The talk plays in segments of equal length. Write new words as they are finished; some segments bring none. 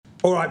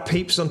All right,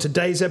 peeps, on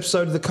today's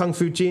episode of the Kung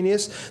Fu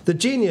Genius, the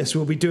Genius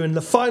will be doing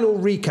the final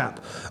recap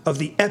of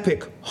the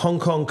epic Hong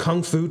Kong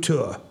Kung Fu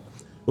tour.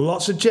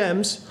 Lots of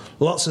gems,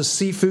 lots of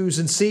seafoods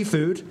and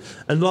seafood,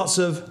 and lots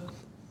of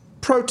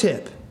pro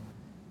tip.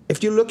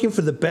 If you're looking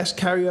for the best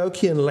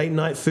karaoke and late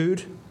night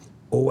food,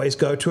 always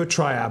go to a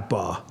Triad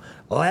bar.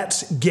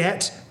 Let's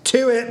get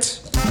to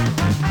it.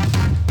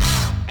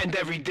 And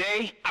every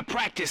day, I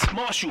practice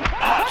martial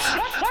arts.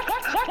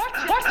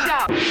 Watch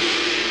out!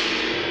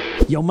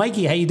 Yo,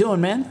 Mikey, how you doing,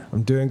 man?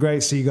 I'm doing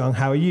great, Seagong.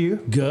 How are you?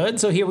 Good.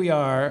 So here we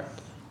are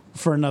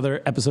for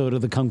another episode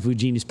of the Kung Fu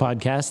Genius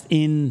podcast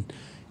in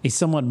a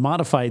somewhat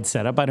modified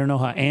setup. I don't know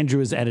how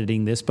Andrew is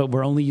editing this, but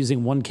we're only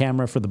using one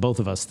camera for the both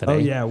of us today. Oh,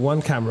 yeah,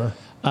 one camera.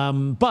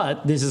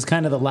 But this is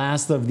kind of the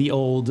last of the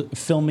old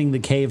filming the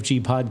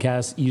KFG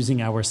podcast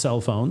using our cell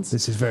phones.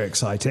 This is very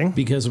exciting.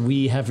 Because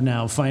we have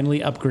now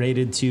finally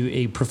upgraded to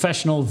a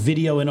professional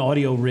video and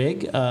audio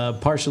rig,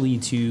 partially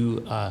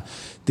to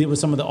deal with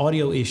some of the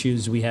audio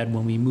issues we had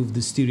when we moved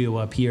the studio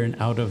up here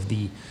and out of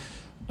the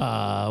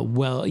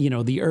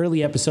the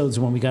early episodes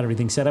when we got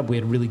everything set up, we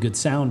had really good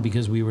sound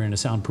because we were in a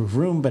soundproof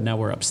room, but now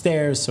we're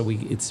upstairs, so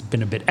it's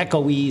been a bit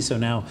echoey, so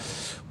now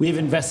we've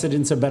invested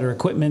in some better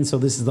equipment, so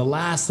this is the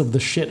last of the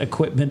shit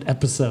equipment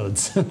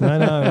episodes. I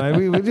know, right?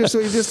 we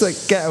just like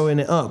ghettoing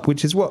it up,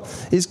 which is what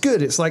is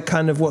good. It's like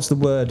kind of, what's the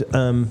word?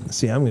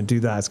 See, I'm going to do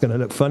that. It's going to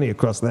look funny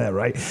across there,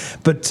 right?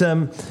 But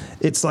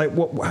it's like,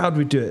 how do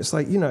we do it? It's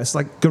like, it's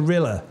like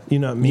guerrilla, you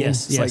know what I mean?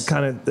 Yes, it's like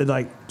kind of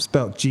like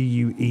spelled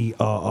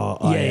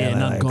Guerrilla. Yeah,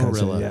 not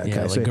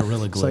gorilla. So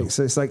Gorilla Glue.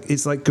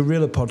 It's like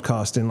guerrilla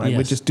podcasting. Like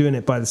we're just doing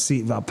it by the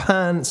seat of our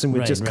pants, and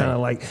we're just kind of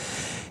like,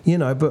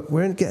 But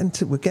we're getting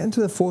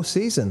to the fourth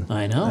season.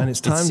 I know, and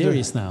it's time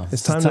serious now.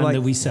 It's time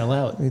that we sell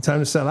out. It's time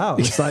to sell out.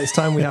 It's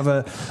time we have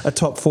a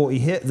top 40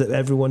 hit that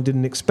everyone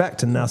didn't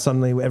expect, and now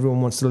suddenly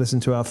everyone wants to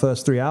listen to our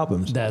first 3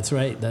 albums. That's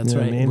right. That's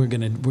right. I mean?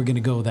 We're gonna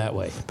go that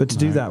way. But to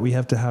do that, we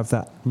have to have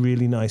that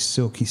really nice,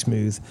 silky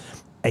smooth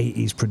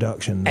 80s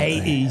production.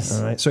 80s.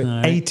 All right. Sorry,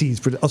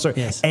 80s.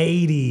 Yes.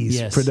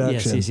 80s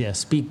production. Yes.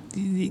 Speak.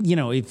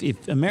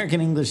 If American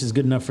English is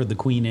good enough for the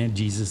Queen and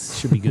Jesus,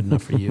 should be good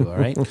enough for you. All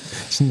right.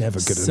 It's never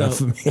good enough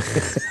for me.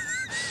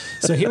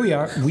 So here we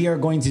are. We are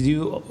going to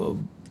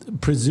do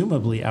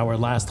presumably our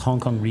last Hong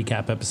Kong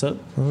recap episode.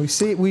 Well,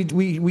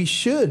 we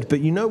should,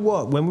 but you know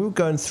what? When we were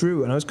going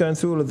through, and I was going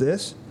through all of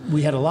this,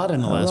 we had a lot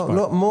in the last part. A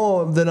lot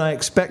more than I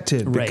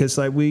expected, right. Because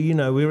we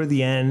were at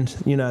the end,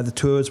 the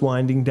tour's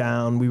winding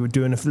down, we were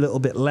doing a little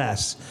bit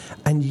less,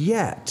 and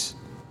yet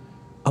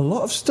a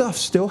lot of stuff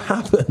still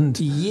happened.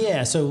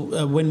 Yeah,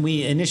 so when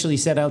we initially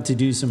set out to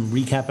do some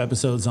recap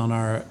episodes on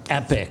our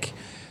epic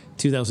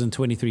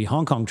 2023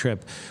 Hong Kong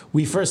trip,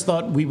 we first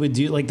thought we would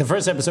do, like the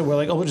first episode, we're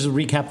like, we'll just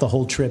recap the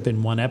whole trip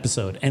in one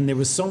episode. And there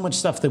was so much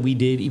stuff that we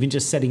did, even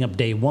just setting up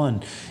day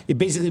one. It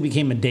basically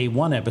became a day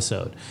one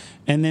episode.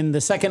 And then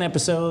the second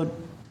episode,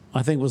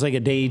 I think, was like a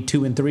day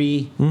 2 and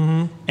 3.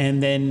 Mm-hmm.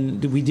 And then,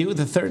 did we do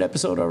the third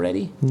episode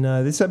already?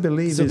 No, this I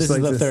believe so is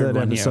like the third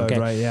one episode, here, okay.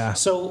 Right? Yeah.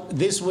 So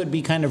this would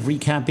be kind of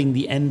recapping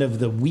the end of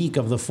the week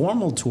of the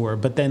formal tour.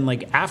 But then,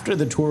 like, after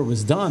the tour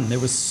was done, there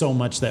was so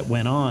much that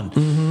went on.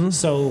 Mm-hmm.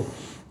 So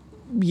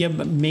yeah,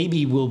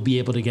 maybe we'll be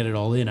able to get it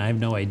all in. I have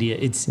no idea.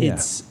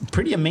 It's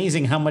pretty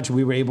amazing how much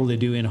we were able to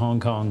do in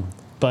Hong Kong.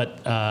 But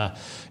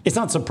it's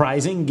not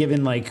surprising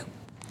given like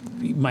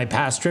my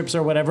past trips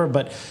or whatever.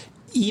 But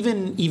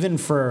even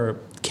for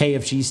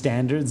KFG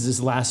standards, this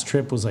last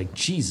trip was like,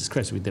 Jesus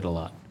Christ, we did a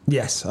lot.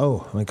 Yes.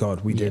 Oh, my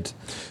God, we did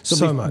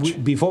so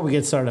much. Before we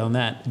get started on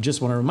that,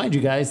 just want to remind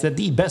you guys that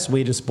the best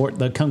way to support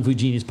the Kung Fu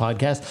Genius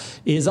podcast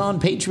is on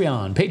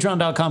Patreon.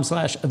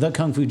 Patreon.com/The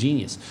Kung Fu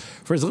Genius.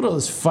 For as little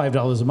as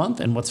 $5 a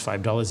month, and what's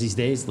 $5 these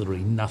days?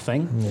 Literally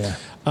nothing. Yeah.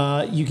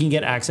 You can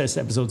get access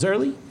to episodes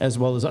early, as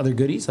well as other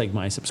goodies like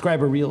my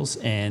subscriber reels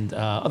and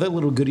other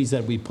little goodies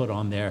that we put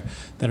on there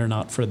that are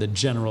not for the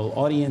general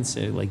audience,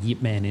 like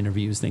Yip Man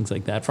interviews, things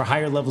like that. For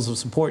higher levels of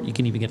support, you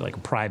can even get like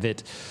a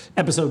private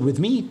episode with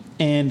me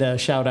and a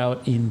shout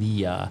out in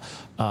the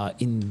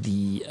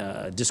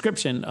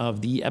description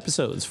of the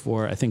episodes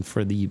for, I think,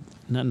 for the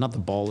not the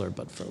baller,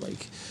 but for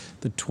like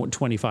the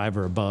 25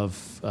 or above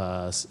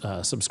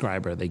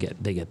subscriber, they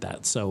get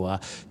that. So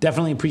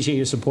definitely appreciate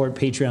your support.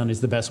 Patreon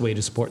is the best way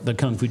to support the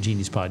Kung Fu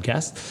Genius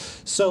podcast.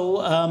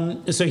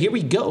 So here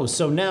we go.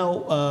 So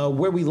now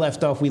where we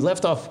left off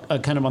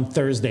kind of on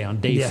Thursday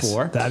on day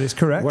 4. That is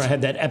correct. Where I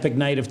had that epic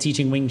night of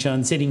teaching Wing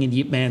Chun, sitting in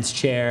Yip Man's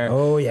chair.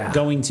 Oh yeah.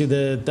 Going to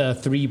the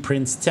Three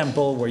Prince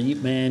Temple where Yip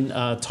Man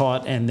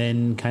taught, and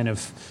then we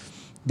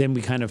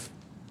kind of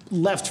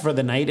left for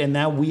the night, and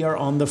now we are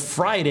on the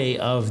Friday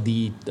of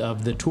the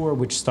tour,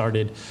 which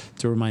started,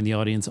 to remind the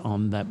audience,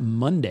 on that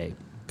Monday.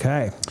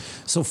 Okay.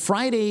 So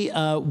Friday,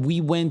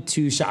 we went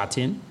to Sha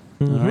Tin.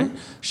 Mm-hmm. All right.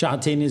 Sha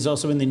Tin is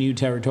also in the New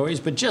Territories,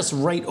 but just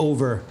right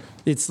over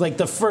it's like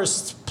the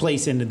first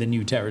place into the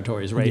new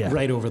territories, right? Yeah.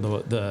 Right over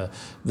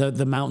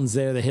the mountains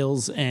there, the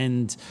hills.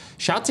 And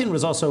Sha Tin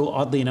was also,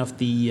 oddly enough,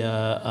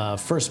 the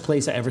first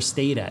place I ever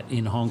stayed at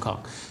in Hong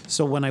Kong.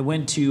 So when I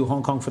went to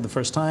Hong Kong for the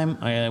first time,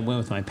 I went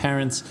with my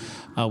parents.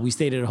 We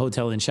stayed at a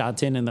hotel in Sha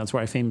Tin, and that's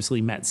where I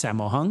famously met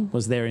Sammo Hung,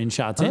 was there in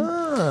Sha Tin.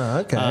 Ah,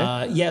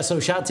 okay. So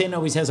Sha Tin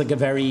always has like a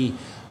very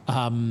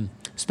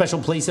special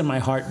place in my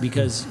heart,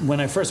 because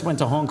when I first went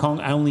to Hong Kong,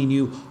 I only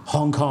knew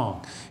Hong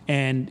Kong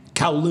and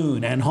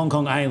Kowloon and Hong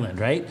Kong Island,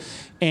 right?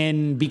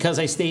 And because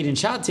I stayed in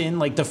Sha Tin,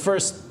 like the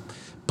first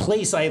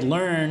place I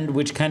learned,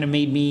 which kind of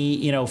made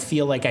me,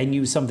 feel like I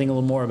knew something a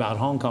little more about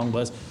Hong Kong,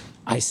 was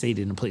I stayed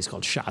in a place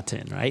called Sha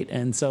Tin, right?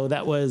 And so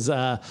that was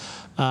a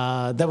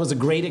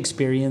great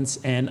experience.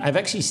 And I've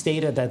actually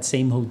stayed at that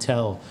same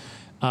hotel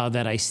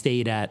that I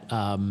stayed at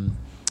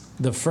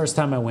the first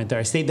time I went there.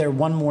 I stayed there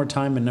one more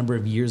time a number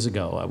of years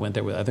ago. I went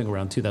there, I think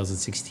around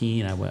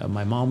 2016.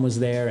 My mom was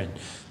there, and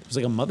it was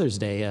like a Mother's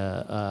Day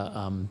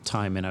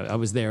time, and I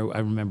was there, I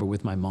remember,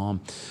 with my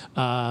mom.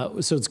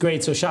 So it's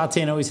great. So Sha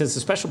Tin always has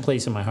a special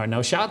place in my heart.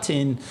 Now, Sha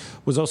Tin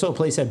was also a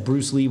place that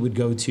Bruce Lee would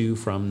go to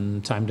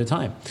from time to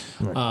time.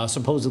 Right.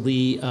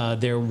 Supposedly,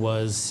 there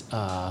was...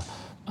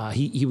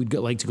 he would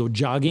like to go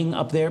jogging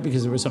up there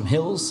because there were some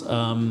hills.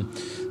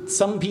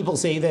 Some people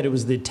say that it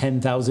was the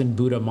 10,000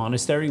 Buddha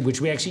monastery,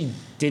 which we actually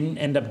didn't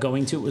end up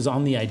going to. It was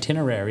on the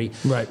itinerary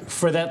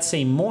for that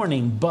same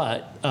morning,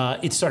 but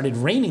it started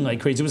raining like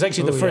crazy. It was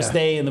actually the first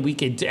day in the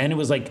weekend, and it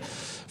was like,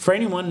 for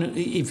anyone,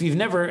 if you've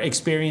never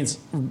experienced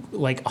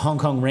like Hong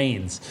Kong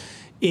rains,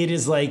 it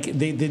is like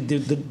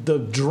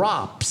the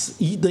drops,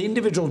 the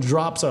individual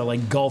drops are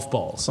like golf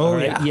balls. Oh,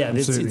 right? yeah.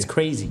 It's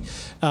crazy.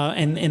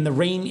 And the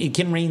rain, it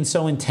can rain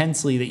so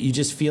intensely that you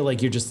just feel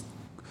like you're just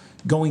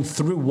going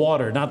through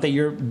water. Not that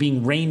you're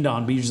being rained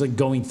on, but you're just like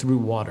going through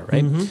water,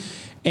 right? Mm-hmm.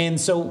 And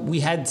so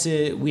we had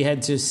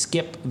to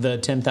skip the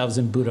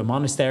 10,000 Buddha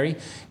monastery,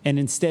 and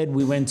instead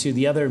we went to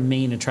the other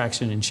main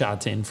attraction in Sha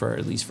Tin,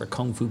 at least for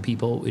Kung Fu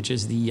people, which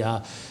is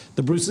the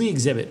Bruce Lee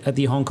exhibit at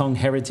the Hong Kong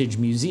Heritage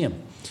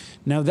Museum.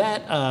 Now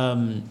that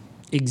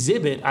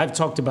exhibit, I've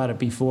talked about it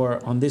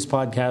before on this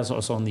podcast,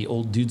 also on the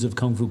Old Dudes of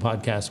Kung Fu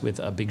podcast with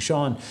Big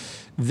Sean.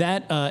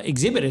 That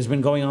exhibit has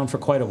been going on for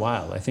quite a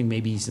while. I think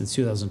maybe since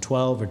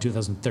 2012 or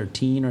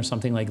 2013 or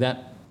something like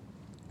that.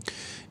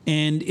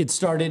 And it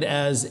started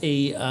as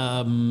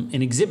an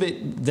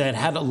exhibit that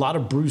had a lot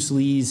of Bruce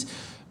Lee's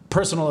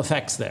personal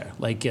effects there,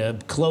 like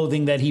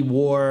clothing that he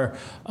wore,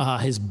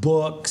 his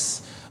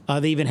books.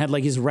 They even had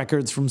like his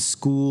records from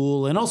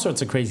school and all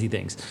sorts of crazy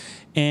things.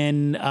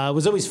 And it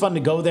was always fun to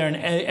go there. And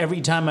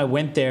every time I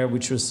went there,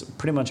 which was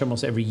pretty much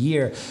almost every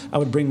year, I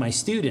would bring my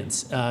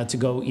students to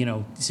go,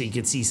 so you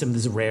could see some of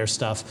this rare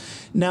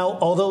stuff. Now,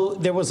 although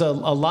there was a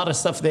lot of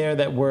stuff there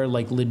that were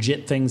like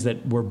legit things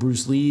that were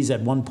Bruce Lee's,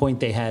 at one point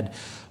they had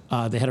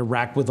a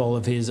rack with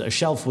a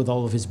shelf with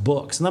all of his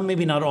books.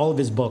 Maybe not all of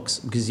his books,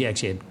 because he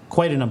actually had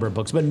quite a number of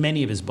books, but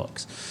many of his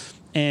books.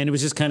 And it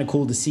was just kind of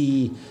cool to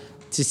see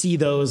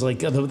those, like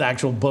the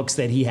actual books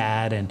that he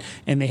had,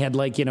 and they had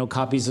like,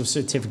 copies of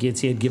certificates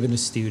he had given to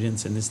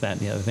students and this, that,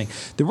 and the other thing.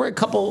 There were a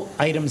couple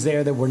items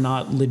there that were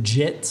not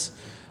legit.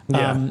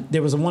 Yeah.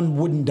 There was one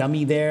wooden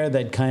dummy there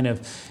that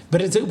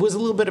but it was a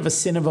little bit of a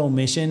sin of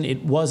omission.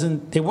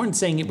 They weren't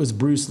saying it was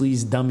Bruce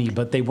Lee's dummy,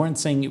 but they weren't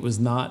saying it was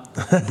not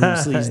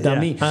Bruce Lee's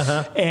dummy. Yeah.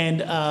 Uh-huh.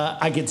 And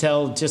I could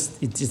tell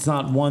it's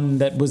not one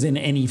that was in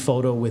any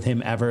photo with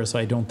him ever, so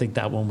I don't think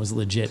that one was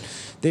legit.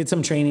 They had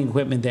some training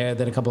equipment there,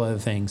 they had a couple other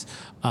things.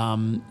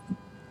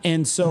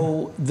 And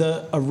so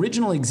the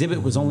original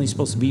exhibit was only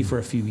supposed to be for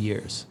a few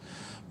years,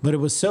 but it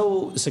was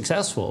so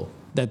successful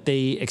that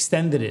they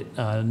extended it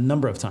a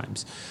number of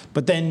times.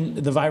 But then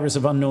the virus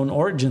of unknown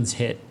origins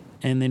hit,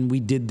 and then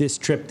we did this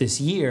trip this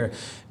year,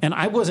 and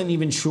I wasn't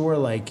even sure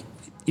like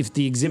if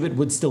the exhibit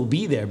would still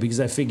be there, because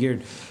I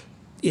figured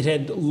it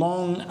had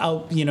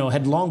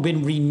long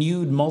been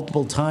renewed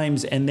multiple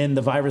times, and then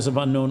the virus of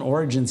unknown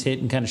origins hit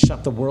and kind of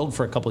shut the world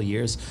for a couple of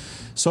years.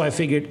 So I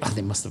figured,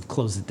 they must have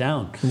closed it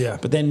down. Yeah.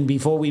 But then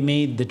before we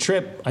made the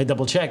trip, I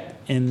double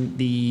checked, and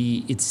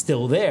it's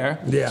still there.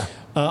 Yeah.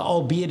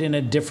 Albeit in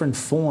a different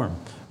form.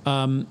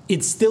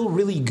 It's still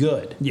really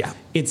good. Yeah.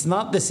 It's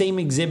not the same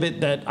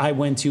exhibit that I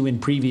went to in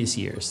previous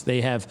years.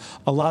 They have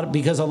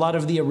because a lot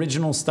of the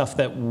original stuff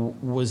that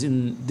was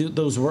in,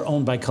 those were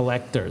owned by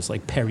collectors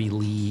like Perry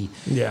Lee.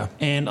 Yeah.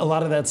 And a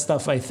lot of that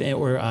stuff,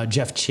 or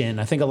Jeff Chin,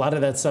 I think a lot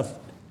of that stuff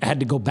had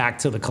to go back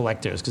to the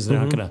collectors, because they're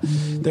not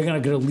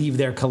gonna leave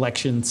their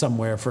collection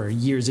somewhere for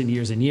years and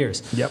years and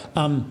years. Yep.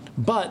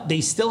 But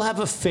they still have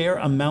a fair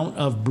amount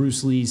of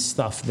Bruce Lee's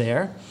stuff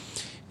there.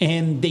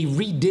 And they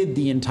redid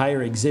the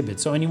entire exhibit.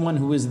 So anyone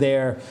who was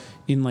there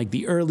in like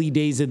the early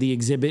days of the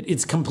exhibit,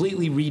 it's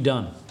completely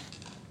redone.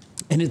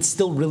 And it's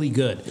still really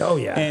good. Oh,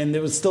 yeah. And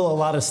there was still a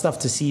lot of stuff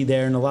to see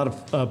there, and a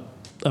lot of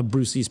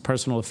Bruce Lee's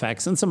personal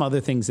effects, and some other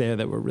things there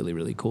that were really,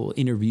 really cool,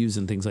 interviews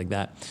and things like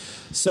that.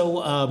 So,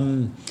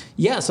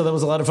 so that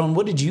was a lot of fun.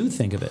 What did you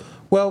think of it?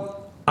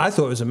 Well, I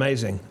thought it was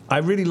amazing. I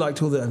really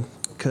liked I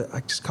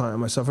just can't help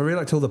myself. I really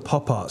liked all the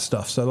pop art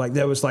stuff. So like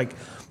there was like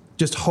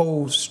just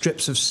whole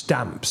strips of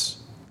stamps.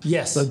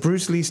 Yes. The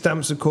Bruce Lee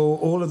stamps are cool.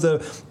 All of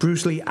the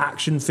Bruce Lee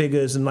action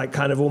figures and like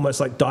kind of almost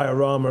like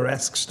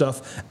diorama-esque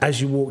stuff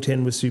as you walked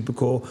in was super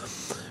cool.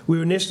 We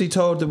were initially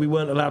told that we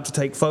weren't allowed to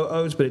take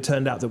photos, but it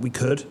turned out that we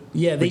could.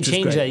 Yeah, they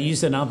changed that. You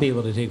used to not be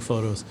able to take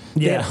photos.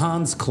 They had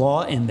Hans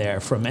Claw in there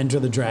from Enter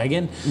the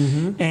Dragon.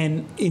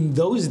 And in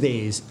those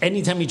days,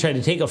 anytime you tried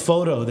to take a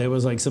photo, there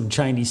was like some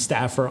Chinese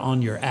staffer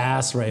on your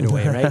ass right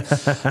away, right?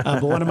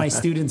 But one of my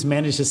students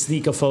managed to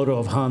sneak a photo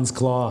of Hans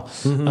Claw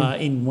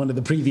in one of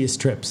the previous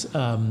trips.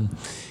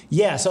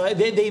 So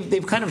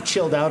they've kind of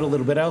chilled out a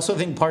little bit. I also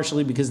think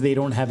partially because they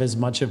don't have as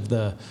much of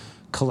the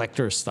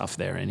collector stuff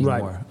there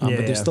anymore. But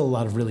there's still a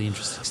lot of really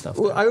interesting stuff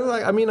there. Well,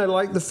 I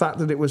like the fact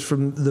that it was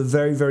from the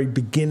very, very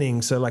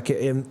beginning. So, like,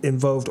 it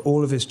involved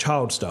all of his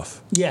child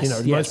stuff.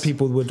 Yes, most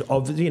people would,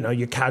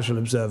 your casual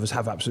observers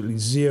have absolutely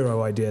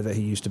zero idea that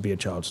he used to be a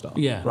child star.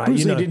 Yeah, right?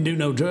 Bruce Lee didn't do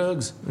no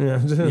drugs. Yeah,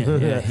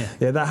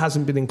 that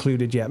hasn't been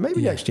included yet.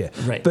 Maybe next year.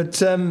 Right.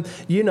 But,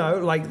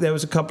 like, there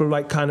was a couple of,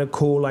 like, kind of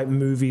cool, like,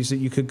 movies that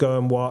you could go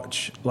and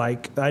watch.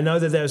 Like, I know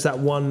that there's that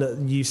one that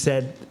you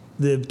said,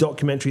 the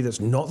documentary that's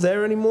not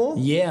there anymore?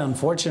 Yeah,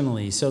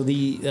 unfortunately. So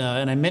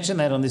and I mentioned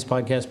that on this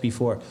podcast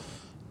before.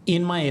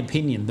 In my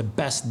opinion, the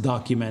best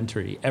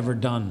documentary ever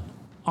done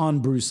on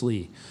Bruce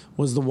Lee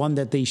was the one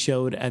that they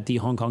showed at the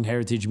Hong Kong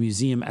Heritage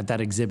Museum at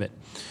that exhibit.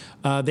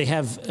 They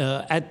have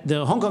at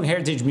the Hong Kong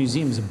Heritage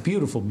Museum is a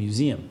beautiful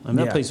museum, and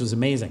that place was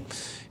amazing.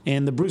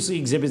 And the Bruce Lee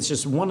exhibit's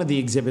just one of the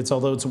exhibits,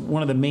 although it's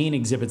one of the main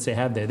exhibits they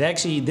had there. They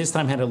actually, this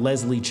time, had a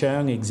Leslie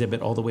Cheung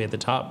exhibit all the way at the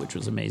top, which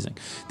was amazing.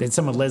 They had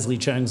some of Leslie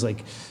Cheung's,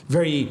 like,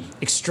 very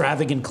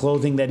extravagant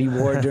clothing that he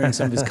wore during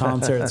some of his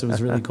concerts. It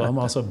was really cool. I'm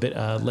also a bit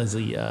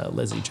Leslie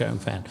Cheung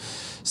fan.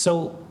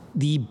 So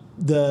the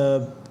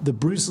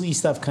Bruce Lee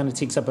stuff kind of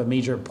takes up a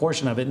major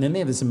portion of it, and then they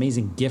have this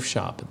amazing gift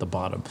shop at the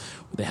bottom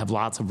where they have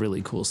lots of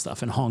really cool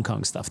stuff and Hong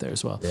Kong stuff there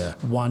as well. Yeah,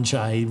 Wan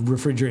Chai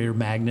refrigerator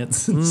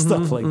magnets and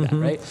stuff like that,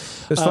 right?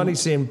 It's funny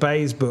seeing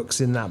Bay's books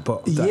in that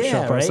shop.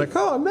 I was like,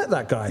 oh, I met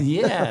that guy.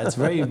 Yeah, it's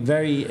very,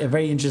 very,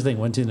 very interesting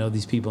when to know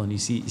these people and you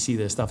see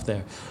their stuff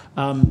there.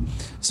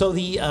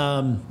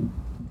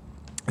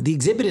 The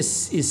exhibit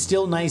is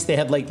still nice. They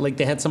had like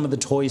they had some of the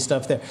toy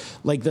stuff there,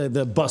 like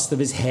the bust of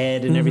his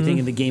head and everything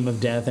in the Game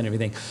of Death and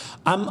everything.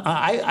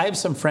 I have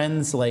some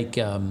friends like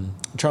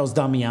Charles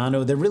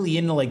Damiano. They're really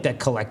into like that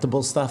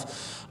collectible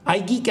stuff. I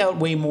geek out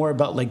way more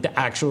about like the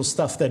actual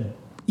stuff that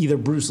either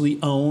Bruce Lee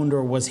owned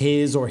or was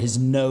his or his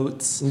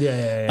notes.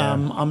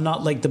 I'm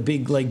not like the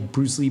big like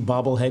Bruce Lee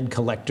bobblehead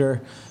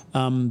collector.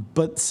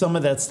 But some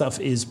of that stuff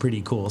is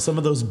pretty cool. Some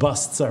of those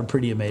busts are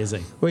pretty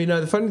amazing. Well,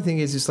 the funny thing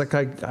is, it's like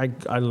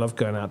I love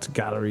going out to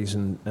galleries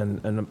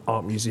and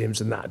art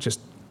museums and that just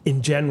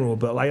in general.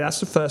 But like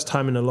that's the first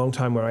time in a long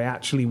time where I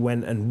actually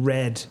went and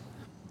read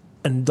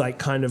and like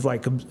kind of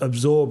like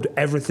absorbed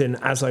everything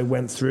as I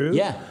went through.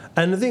 Yeah.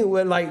 And the thing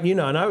where like,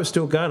 and I was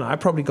still going. I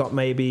probably got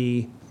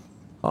maybe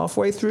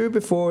halfway through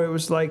before it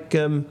was like,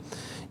 one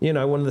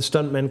of the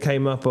stuntmen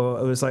came up or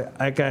it was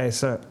like, okay,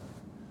 so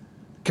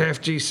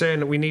KFG's saying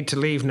that we need to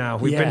leave now.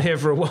 We've been here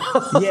for a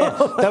while. Yeah,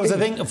 that was the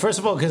thing. First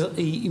of all, because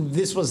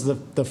this was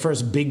the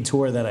first big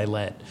tour that I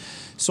led.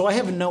 So I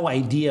have no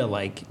idea,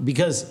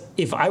 because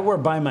if I were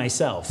by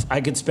myself,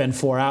 I could spend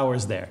 4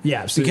 hours there.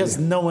 Yeah, absolutely. Because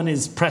no one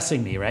is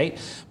pressing me, right?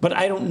 But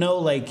I don't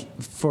know,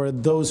 for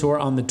those who are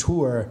on the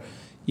tour,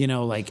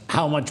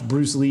 how much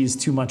Bruce Lee is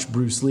too much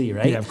Bruce Lee,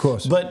 right? Yeah, of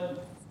course. But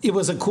it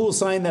was a cool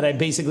sign that I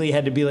basically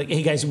had to be like,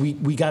 hey, guys,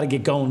 we got to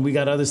get going. We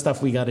got other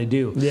stuff we got to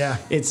do. Yeah.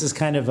 It's just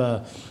kind of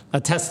a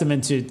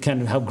testament to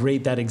kind of how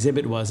great that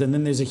exhibit was. And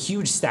then there's a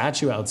huge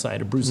statue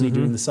outside of Bruce Lee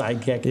doing the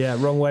sidekick. Yeah,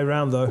 wrong way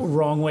around, though.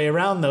 Wrong way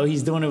around, though.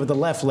 He's doing it with the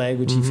left leg,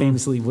 which he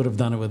famously would have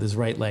done it with his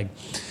right leg.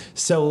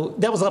 So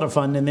that was a lot of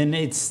fun. And then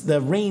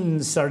the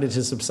rain started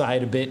to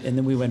subside a bit, and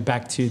then we went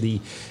back to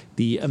the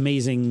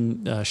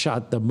amazing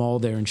the mall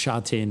there in Sha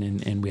Tin,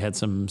 and we had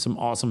some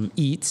awesome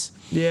eats.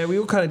 Yeah, we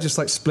all kind of just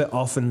split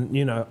off,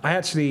 and I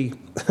actually,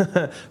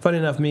 funny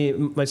enough,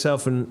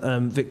 myself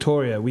and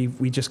Victoria,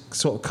 we just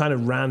sort of kind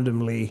of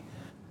randomly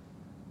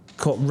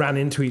ran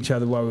into each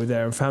other while we were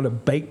there and found a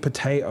baked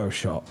potato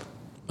shop.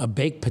 A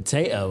baked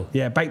potato?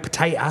 Yeah, baked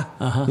potato.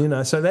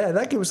 Uh-huh. So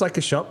that was like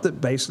a shop that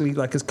basically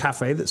like a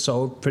cafe that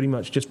sold pretty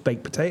much just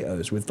baked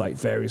potatoes with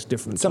various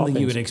different something toppings.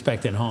 You would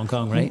expect in Hong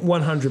Kong, right?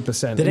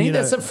 100%. Did any of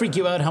that stuff freak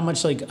you out? How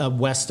much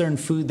Western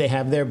food they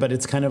have there, but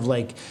it's kind of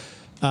like.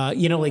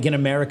 Like in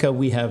America,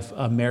 we have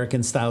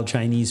American-style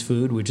Chinese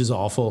food, which is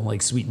awful,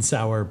 like sweet and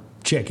sour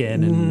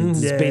chicken, and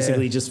it's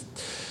basically just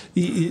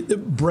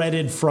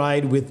breaded,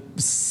 fried with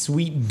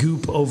sweet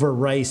goop over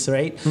rice,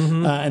 right?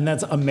 And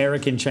that's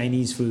American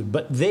Chinese food.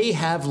 But they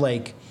have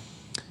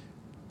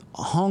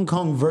Hong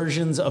Kong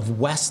versions of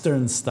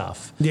Western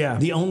stuff. Yeah.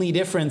 The only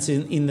difference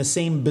in the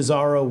same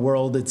bizarro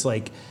world, it's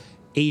like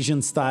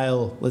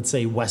Asian-style, let's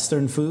say,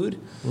 Western food.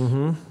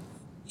 In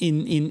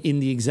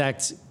the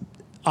exact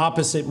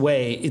opposite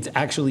way, it's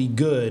actually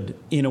good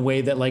in a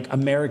way that like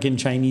American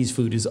Chinese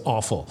food is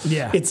awful.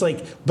 Yeah. It's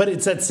like, but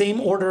it's that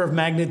same order of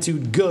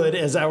magnitude good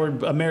as our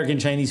American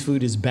Chinese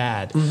food is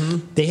bad.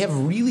 They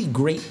have really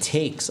great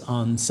takes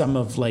on some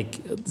of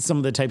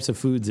the types of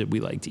foods that we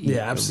like to eat.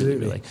 Yeah,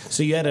 absolutely. Really.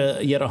 So you had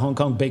a Hong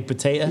Kong baked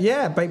potato?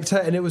 Yeah, baked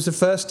potato, and it was the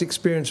first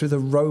experience with a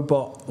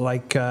robot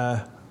like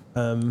waiter.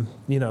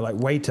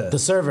 The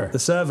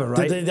server,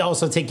 right? Did they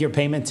also take your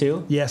payment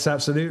too? Yes,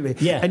 absolutely.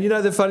 Yeah. And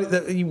the funny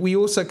that we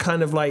also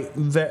kind of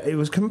it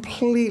was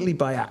completely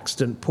by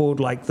accident poured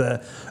like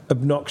the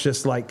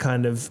obnoxious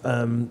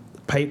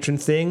patron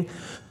thing.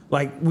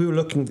 Like we were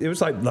looking, it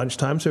was like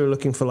lunchtime, so we were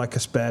looking for like a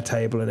spare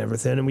table and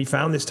everything, and we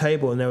found this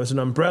table and there was an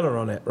umbrella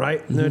on it,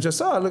 right? And they were just,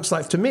 it looks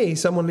like to me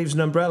someone leaves an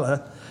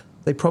umbrella.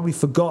 They probably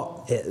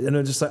forgot it, and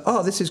they're just like,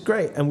 this is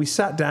great. And we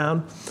sat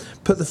down,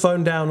 put the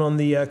phone down on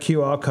the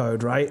QR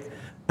code, right?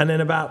 And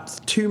then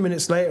about 2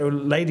 minutes later, a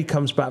lady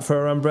comes back for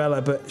her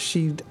umbrella, but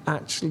she'd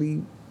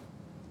actually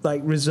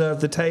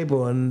reserved the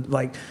table, and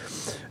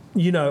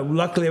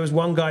luckily there was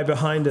one guy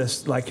behind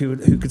us who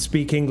could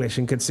speak English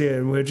and could see it,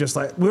 and we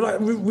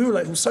were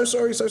like so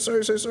sorry,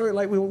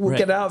 like we'll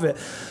get out of it.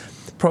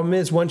 Problem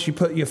is, once you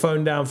put your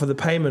phone down for the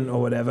payment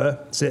or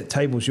whatever,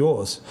 table's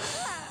yours.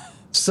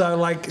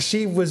 So,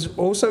 she was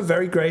also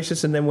very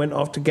gracious and then went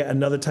off to get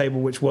another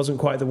table, which wasn't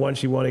quite the one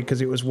she wanted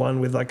because it was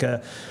one with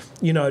a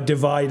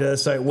divider,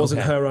 so it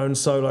wasn't her own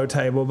solo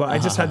table. But I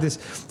just had this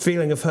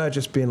feeling of her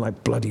just being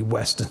like bloody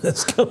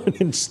Westerners coming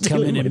in,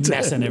 stealing and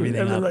messing everything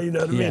up. You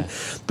know what I mean?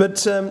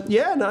 But,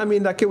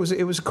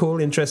 it was a cool,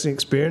 interesting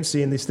experience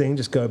seeing this thing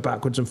just go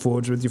backwards and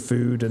forwards with your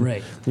food.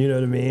 And you know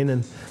what I mean?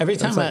 And every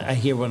time I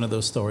hear one of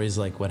those stories,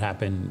 like what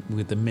happened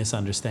with the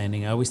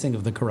misunderstanding, I always think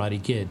of the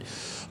Karate Kid.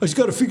 I just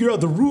got to figure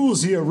out the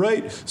rules here,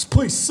 right? This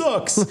place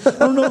sucks. I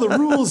don't know the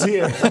rules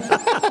here.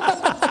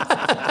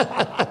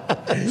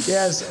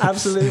 Yes,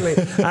 absolutely.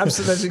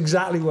 That's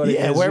exactly what it is.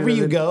 Yeah, wherever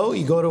you go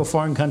to a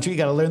foreign country, you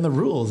got to learn the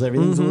rules.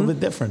 Everything's a little bit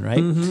different,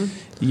 right?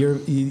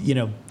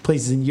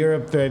 Places in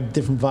Europe, very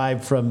different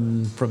vibe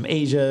from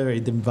Asia,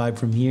 very different vibe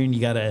from here, and you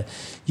gotta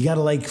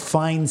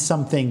find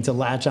something to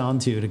latch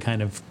onto to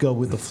kind of go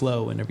with the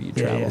flow whenever you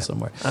travel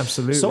somewhere.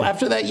 Absolutely. So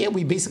after that,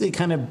 we basically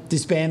kind of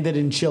disbanded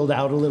and chilled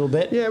out a little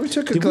bit. Yeah, we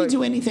took a Did we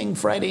do anything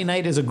Friday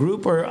night as a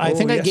group, or I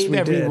think I gave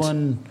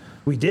everyone.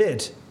 We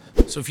did.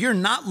 So if you're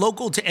not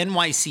local to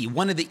NYC,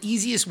 one of the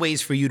easiest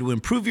ways for you to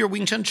improve your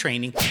Wing Chun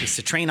training is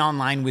to train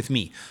online with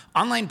me.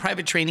 Online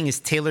private training is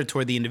tailored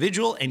toward the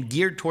individual and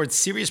geared towards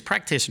serious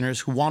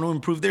practitioners who want to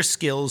improve their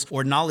skills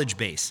or knowledge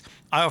base.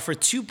 I offer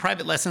 2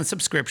 private lesson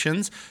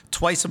subscriptions,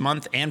 twice a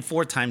month and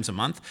 4 times a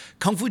month.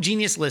 Kung Fu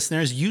Genius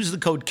listeners use the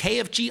code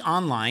KFG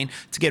Online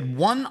to get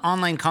 1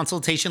 online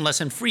consultation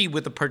lesson free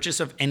with the purchase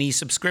of any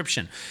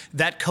subscription.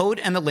 That code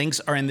and the links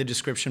are in the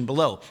description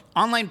below.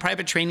 Online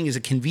private training is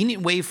a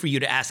convenient way for you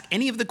to ask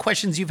any of the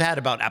questions you've had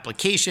about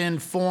application,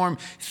 form,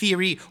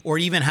 theory, or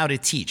even how to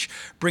teach.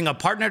 Bring a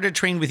partner to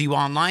train with you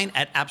online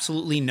at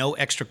absolutely no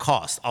extra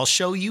cost. I'll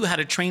show you how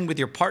to train with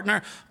your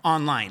partner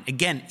online.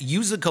 Again,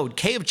 use the code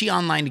KFG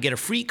Online to get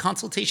a free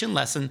consultation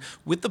lesson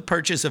with the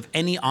purchase of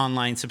any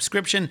online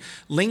subscription.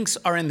 Links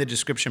are in the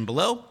description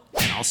below,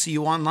 and I'll see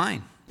you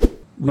online.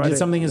 We did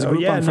something as a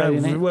group on Friday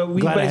night. Well,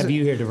 Glad I have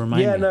you here to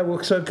remind me.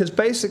 Because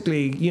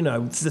basically,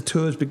 the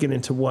tour's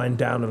beginning to wind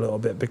down a little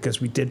bit because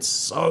we did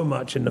so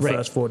much in the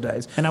first 4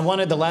 days. And I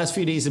wanted the last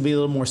few days to be a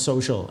little more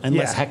social and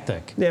less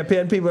hectic. Yeah,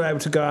 and people were able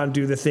to go out and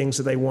do the things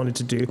that they wanted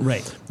to do.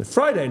 Right. The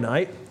Friday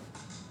night,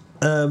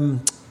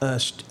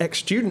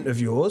 ex-student of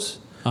yours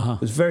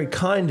was very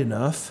kind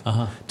enough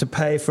to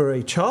pay for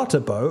a charter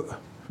boat.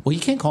 Well, you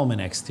can't call him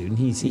an ex-student.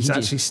 He's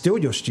actually still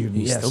your student.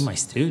 He's still my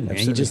student, man.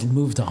 He just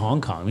moved to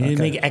Hong Kong. You didn't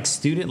make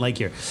ex-student like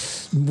you're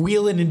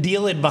wheeling and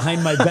dealing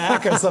behind my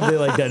back or something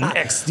like that. An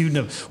ex-student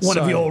of one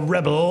of your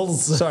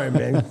rebels. Sorry,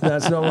 Ming.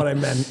 That's not what I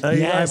meant. I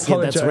apologize.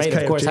 That's right.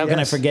 KFG. Of course. How can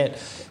I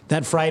forget?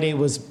 That Friday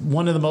was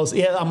one of the most...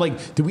 Yeah, I'm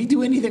like, did we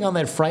do anything on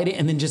that Friday?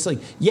 And then just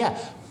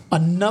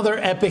another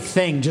epic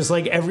thing, just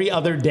like every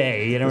other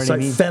day. You know what I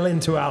mean? Fell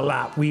into our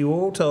lap. We were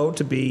all told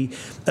to be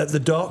at the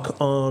dock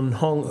on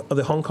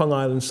the Hong Kong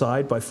Island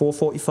side by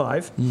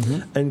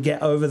 4:45 and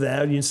get over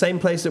there. The same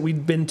place that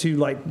we'd been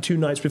to 2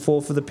 nights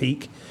before for the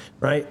peak,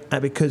 right?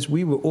 And because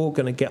we were all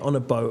going to get on a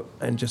boat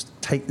and just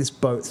take this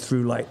boat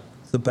through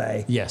the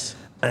bay. Yes.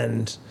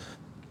 And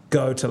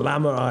go to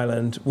Lama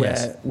Island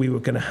where we were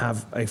going to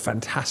have a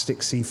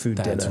fantastic seafood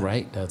dinner.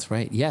 That's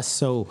right. Yes.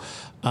 So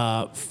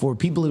for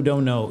people who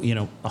don't know,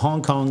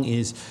 Hong Kong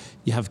is,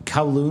 you have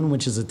Kowloon,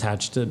 which is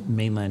attached to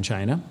mainland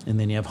China, and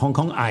then you have Hong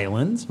Kong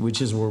Island,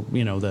 which is where,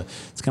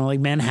 it's kind of like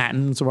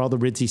Manhattan, it's where all the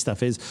ritzy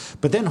stuff is.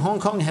 But then Hong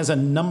Kong has a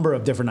number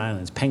of different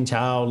islands, Peng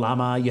Chau,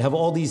 Lama. You have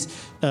all these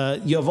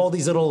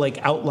little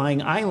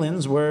outlying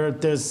islands where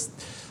there's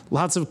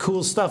lots of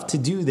cool stuff to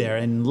do there.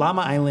 And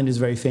Lama Island is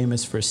very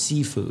famous for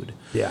seafood.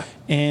 Yeah.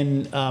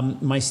 And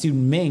my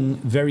student Ming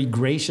very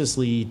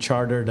graciously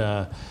chartered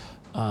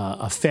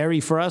a ferry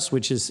for us,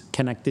 which is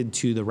connected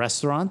to the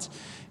restaurant.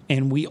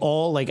 And we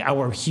all,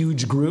 our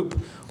huge group,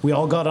 we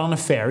all got on a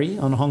ferry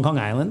on Hong Kong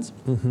Island.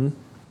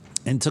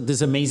 and took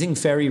this amazing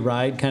ferry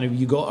ride. Kind of,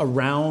 you go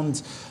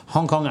around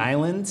Hong Kong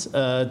Island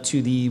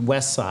to the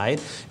west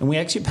side, and we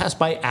actually passed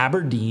by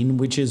Aberdeen,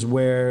 which is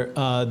where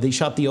they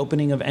shot the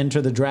opening of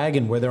Enter the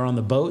Dragon, where they're on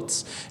the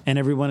boats, and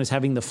everyone is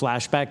having the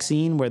flashback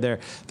scene where they're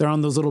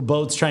on those little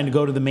boats trying to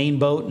go to the main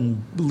boat,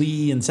 and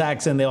Lee and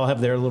Saxon, they all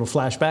have their little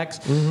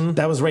flashbacks.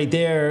 That was right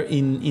there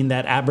in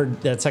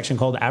that section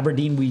called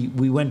Aberdeen.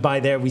 We went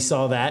by there, we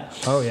saw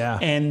that. Oh yeah,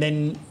 and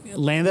then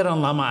landed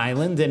on Llama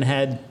Island and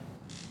had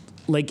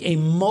like a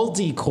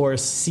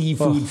multi-course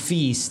seafood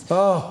feast,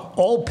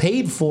 all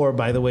paid for,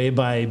 by the way,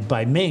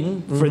 by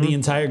Ming for the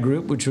entire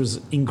group, which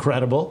was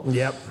incredible.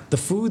 Yep. The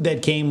food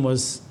that came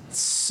was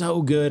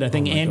so good. I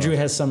think Andrew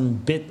has some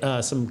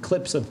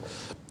clips of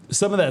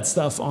some of that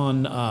stuff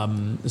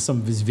on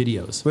some of his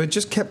videos. Well, it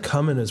just kept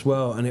coming as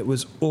well, and it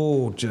was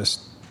all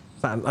just...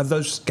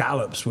 Those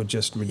scallops were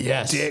just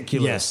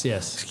ridiculous.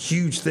 Yes.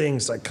 Huge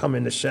things like come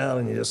in the shell,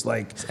 and you're just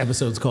like... This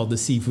episode's called The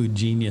Seafood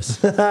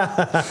Genius.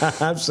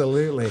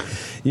 Absolutely.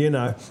 You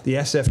know, the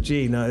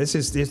SFG. No,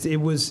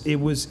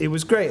 it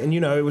was great. And,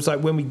 you know, it was like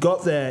when we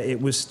got there, it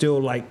was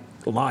still like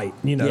light.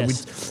 You know, we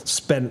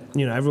spent,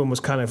 you know, everyone was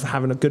kind of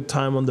having a good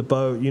time on the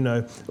boat. You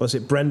know, was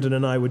it Brendan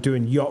and I were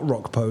doing yacht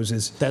rock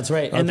poses. That's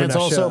right. And that's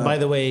also, by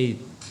the way...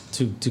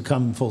 To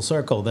come full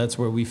circle, that's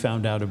where we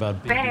found out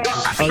about Big.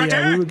 Oh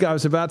yeah, I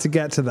was about to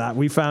get to that.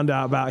 We found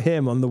out about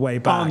him on the way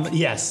back.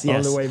 Yes.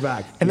 On the way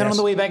back. And then on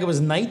the way back, it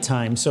was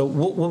nighttime. So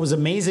what was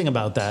amazing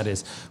about that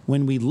is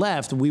when we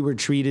left, we were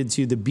treated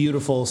to the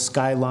beautiful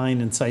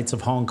skyline and sights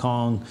of Hong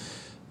Kong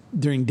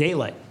during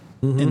daylight.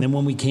 And then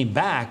when we came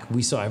back,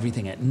 we saw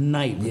everything at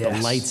night with the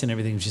lights and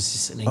everything. It was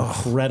just an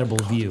incredible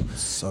view.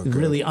 So good.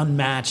 Really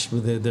unmatched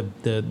with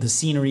the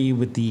scenery,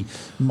 with the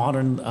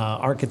modern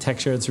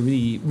architecture. It's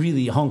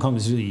really, Hong Kong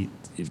is really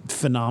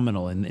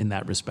phenomenal in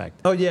that respect.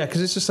 Oh, yeah,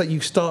 because it's just like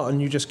you start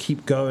and you just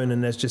keep going,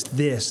 and there's just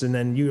this, and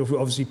then you're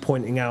obviously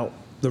pointing out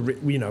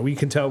we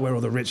can tell where all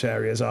the rich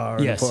areas are.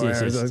 And yes.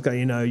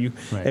 You know,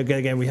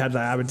 again, we had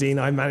that Aberdeen.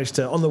 I managed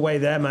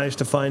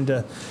to find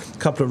a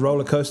couple of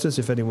roller coasters.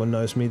 If anyone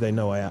knows me, they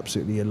know I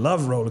absolutely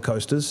love roller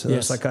coasters. Yes.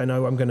 It's like I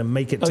know I'm going to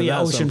make it to that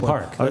Ocean point.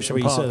 Park. That's where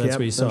you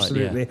saw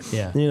absolutely. it.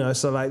 Yeah. You know,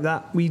 so like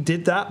that, we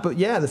did that. But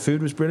yeah, the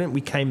food was brilliant.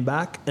 We came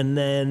back, and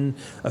then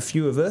a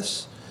few of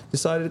us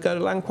decided to go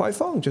to Lang Kwai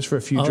Fong just for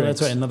a few drinks. Oh,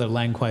 that's right, another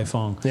Lang Kwai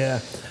Fong. Yeah.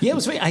 Yeah, it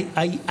was funny.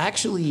 I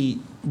actually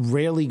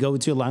rarely go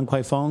to Lang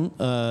Kwai Fong,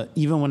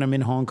 even when I'm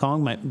in Hong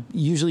Kong.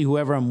 Usually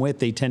whoever I'm with,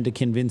 they tend to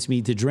convince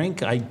me to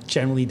drink. I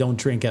generally don't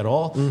drink at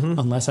all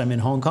unless I'm in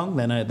Hong Kong.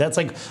 Then that's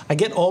like, I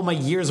get all my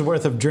year's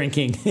worth of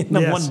drinking in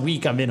the 1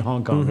 week I'm in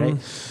Hong Kong, right?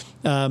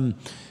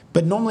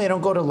 But normally I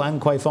don't go to Lang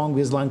Kwai Fong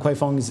because Lang Kwai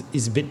Fong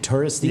is a bit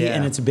touristy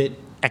and it's a bit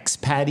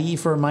expat-y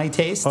for my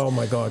taste. Oh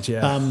my God,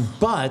 yeah.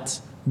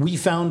 But we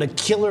found a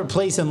killer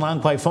place in Lang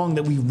Kwai Fong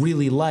that we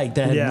really liked,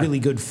 that had really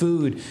good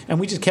food, and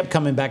we just kept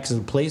coming back because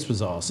the place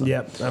was awesome.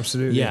 Yep,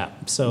 absolutely. Yeah,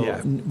 so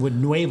with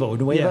Nueva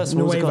Nueva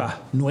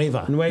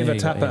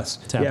Tapas.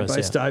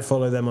 Tapas, I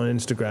follow them on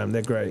Instagram.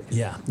 They're great.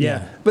 Yeah.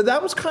 But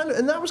that was kind of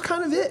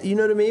it. You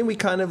know what I mean? We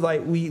kind of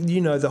like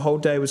the whole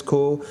day was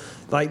cool.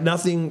 Like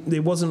nothing.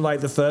 It wasn't like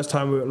the first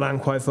time we were at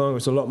Lang Kwai Fong. It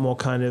was a lot more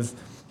kind of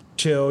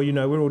chill, you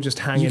know, we're all just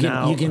hanging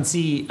out. You can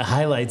see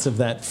highlights of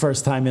that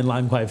first time in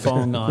Lang Kwai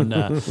Fong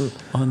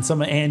on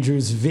some of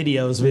Andrew's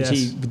videos, which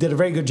he did a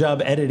very good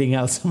job editing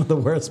out some of the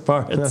worst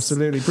parts.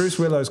 Absolutely. Bruce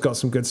Willow's got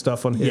some good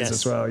stuff on his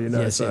as well, you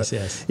know.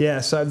 Yes.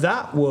 Yeah, so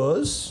that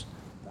was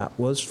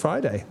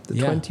Friday, the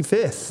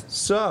 25th.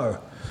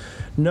 So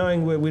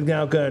knowing we're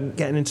now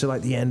getting into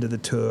like the end of the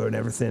tour and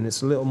everything,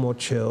 it's a little more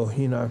chill,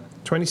 you know.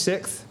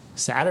 26th.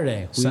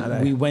 Saturday.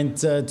 We went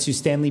to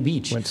Stanley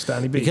Beach.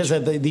 Because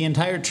the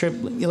entire trip,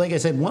 like I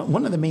said,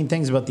 one of the main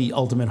things about the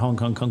Ultimate Hong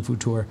Kong Kung Fu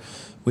Tour,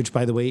 which,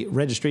 by the way,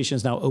 registration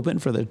is now open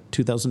for the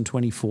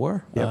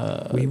 2024.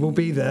 Yep. We will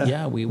be there.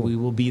 Yeah, we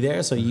will be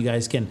there. So you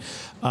guys can,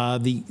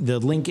 the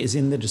link is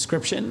in the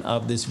description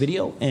of this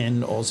video.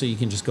 And also you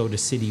can just go to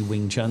City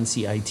Wing Chun,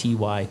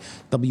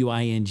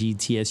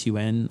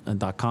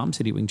 CITYWINGTSUN.com,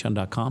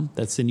 citywingchun.com.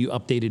 That's the new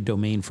updated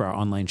domain for our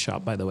online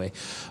shop, by the way.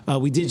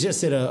 We did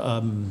just hit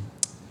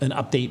an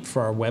update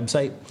for our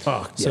website.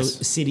 So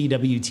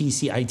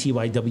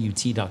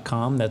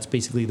citywtcitywt.com. That's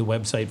basically the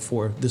website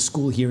for the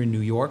school here in New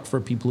York for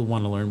people who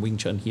want to learn Wing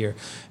Chun here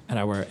at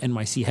our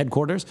NYC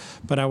headquarters.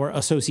 But our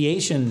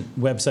association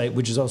website,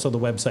 which is also the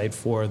website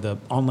for the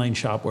online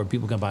shop where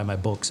people can buy my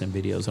books and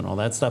videos and all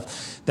that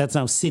stuff, that's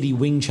now City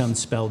Wing Chun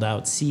spelled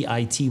out,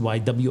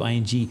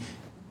 CITYWING.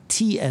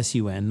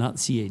 TSUN, not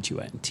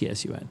CHUN,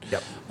 TSUN.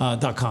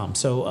 .com.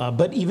 So,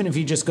 but even if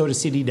you just go to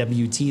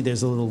CityWT,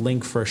 there's a little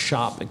link for a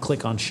shop. And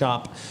click on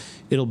shop.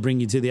 It'll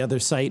bring you to the other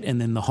site, and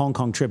then the Hong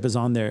Kong trip is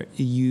on there.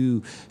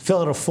 You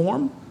fill out a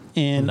form,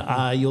 and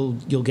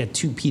you'll get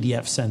 2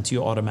 PDFs sent to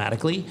you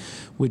automatically,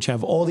 which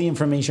have all the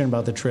information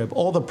about the trip,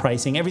 all the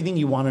pricing, everything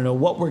you want to know,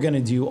 what we're going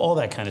to do, all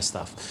that kind of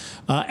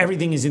stuff.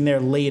 Everything is in there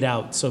laid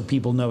out so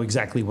people know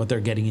exactly what they're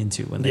getting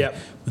into when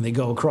they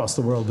go across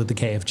the world with the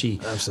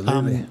KFG.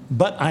 Absolutely.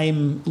 But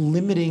I'm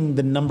limiting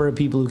the number of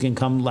people who can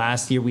come.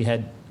 Last year we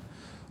had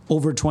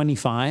over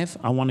 25.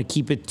 I want to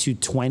keep it to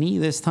 20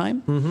 this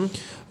time.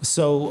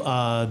 So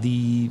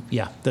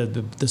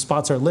the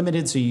spots are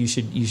limited, so you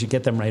should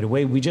get them right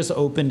away. We just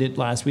opened it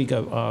last week.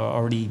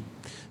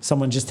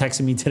 Someone just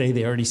texted me today.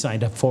 They already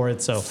signed up for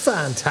it. So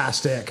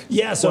fantastic.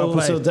 Yeah, so Well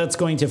played. so that's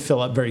going to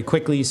fill up very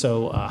quickly.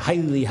 So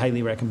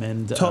highly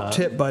recommend. Top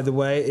tip, by the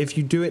way, if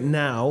you do it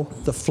now,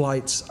 the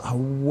flights are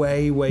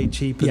way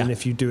cheaper than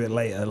if you do it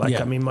later.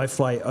 I mean, my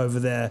flight over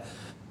there,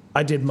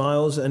 I did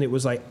miles, and it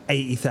was like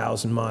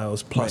 80,000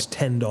 miles plus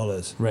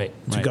 $10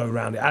 to go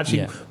around it.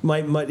 Actually, my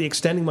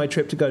extending my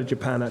trip to go to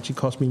Japan actually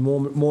cost me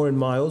more in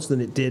miles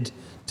than it did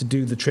to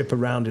do the trip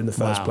around in the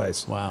first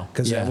place. Wow.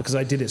 Because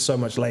I did it so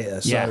much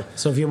later. So,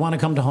 so if you want to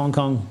come to Hong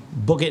Kong,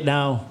 book it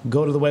now.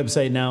 Go to the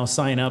website now,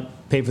 sign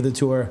up, pay for the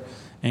tour,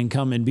 and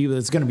come and be with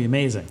us. It's going to be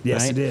amazing.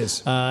 Yes, right? it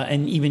is.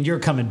 And even you're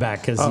coming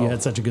back because you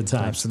had such a good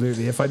time.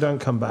 Absolutely. If I don't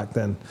come back,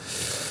 then...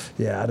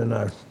 I don't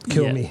know.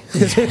 Kill me.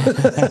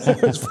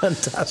 It's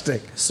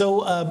fantastic. So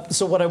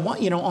what I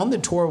want, on the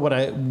tour, what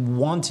I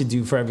want to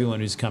do for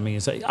everyone who's coming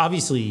is,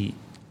 obviously,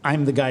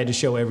 I'm the guy to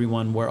show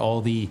everyone where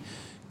all the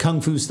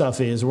Kung Fu stuff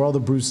is, where all the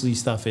Bruce Lee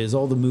stuff is,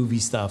 all the movie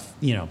stuff,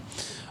 But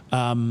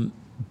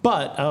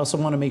I also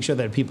want to make sure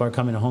that people are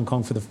coming to Hong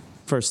Kong for the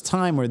first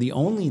time or the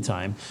only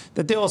time,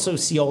 that they also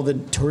see all the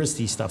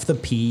touristy stuff, the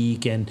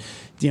Peak, and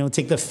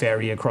take the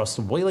ferry across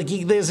the way. Like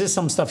there's just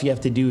some stuff you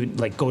have to do,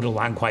 like go to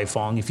Lan Kwai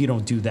Fong. If you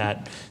don't do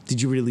that, did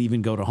you really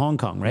even go to Hong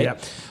Kong, right?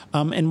 Yep.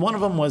 And one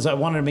of them was I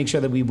wanted to make sure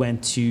that we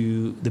went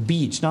to the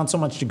beach, not so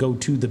much to go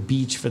to the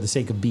beach for the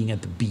sake of being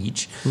at the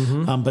beach,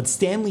 but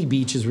Stanley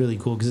Beach is really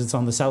cool because it's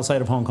on the south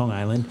side of Hong Kong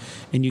Island,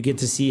 and you get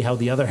to see how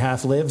the other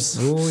half lives.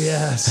 Oh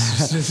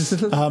yes.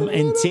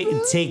 And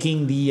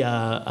taking the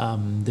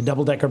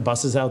double-decker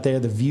buses out there,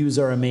 the views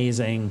are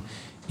amazing.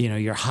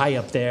 You're high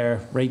up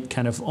there, right?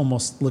 Kind of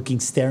almost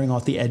staring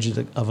off the edge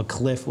of a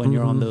cliff when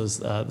you're on those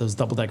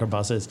double-decker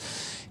buses.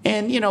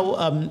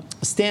 And,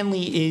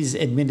 Stanley is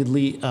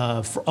admittedly,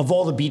 of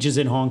all the beaches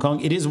in Hong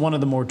Kong, it is one of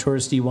the more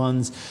touristy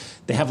ones.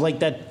 They have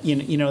like that,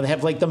 they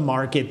have like the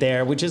market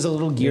there, which is a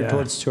little geared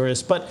towards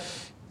tourists.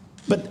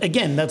 But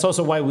again, that's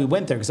also why we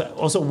went there, because I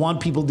also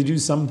want people to do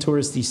some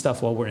touristy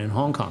stuff while we're in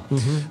Hong Kong.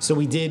 So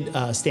we did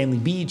Stanley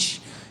Beach,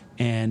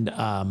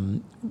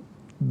 and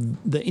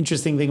the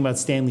interesting thing about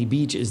Stanley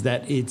Beach is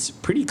that it's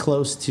pretty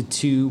close to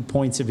 2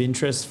 points of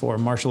interest for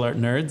martial art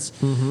nerds,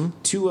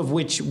 two of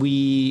which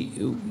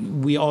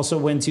we also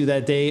went to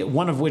that day,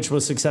 one of which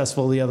was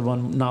successful, the other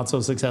one not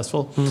so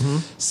successful.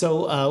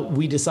 So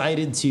we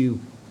decided to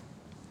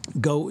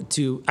go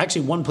to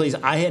actually one place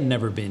I had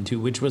never been to,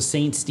 which was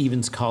St.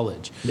 Stephen's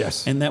College.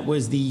 Yes. And that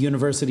was the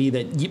university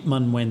that Yip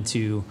Man went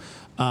to,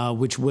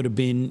 which would have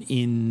been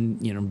in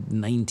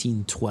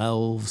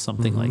 1912,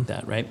 something like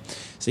that, right?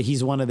 So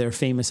he's one of their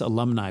famous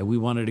alumni. We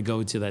wanted to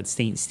go to that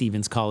St.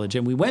 Stephen's College,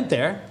 and we went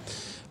there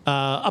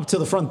up to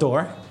the front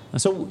door.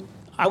 So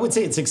I would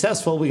say it's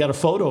successful. We got a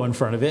photo in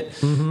front of it.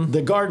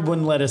 The guard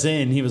wouldn't let us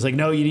in. He was like,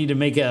 "No, you need to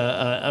make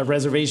a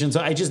reservation." So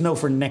I just know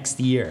for next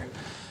year.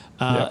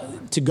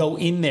 To go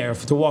in there,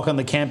 to walk on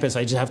the campus,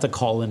 I just have to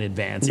call in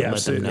advance and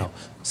let them know.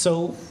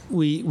 So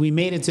we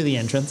made it to the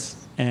entrance,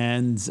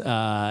 and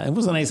it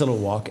was a nice little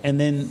walk. And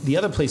then the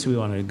other place we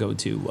wanted to go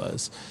to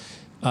was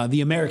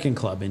the American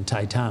Club in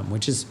Tai Tam,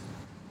 which is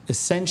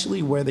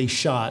essentially where they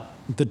shot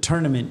the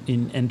tournament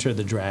in Enter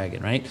the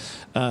Dragon, right?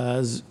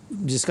 As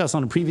discussed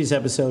on a previous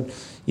episode,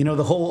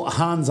 the whole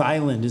Hans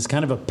Island is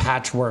kind of a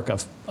patchwork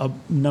of a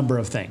number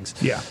of things.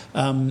 Yeah.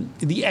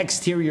 The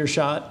exterior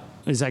shot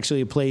is actually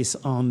a place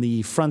on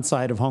the front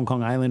side of Hong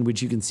Kong Island,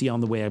 which you can see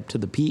on the way up to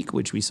the Peak,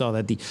 which we saw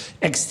that the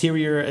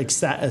exterior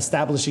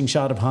establishing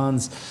shot of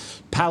Han's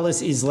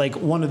Palace is like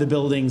one of the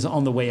buildings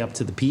on the way up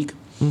to the Peak.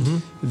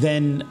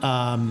 Then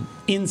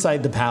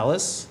inside the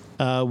palace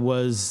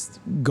was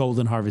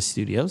Golden Harvest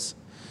Studios.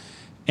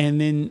 And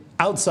then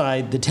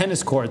outside, the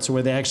tennis courts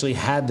where they actually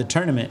had the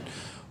tournament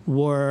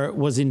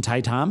was in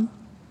Tai Tam,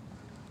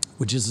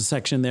 which is a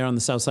section there on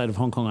the south side of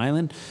Hong Kong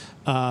Island.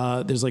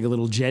 There's like a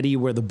little jetty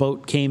where the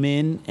boat came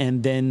in,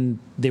 and then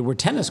they were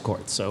tennis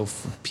courts. So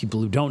for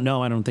people who don't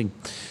know, I don't think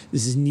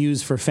this is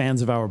news for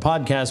fans of our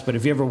podcast, but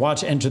if you ever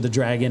watch Enter the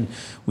Dragon,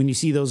 when you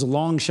see those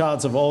long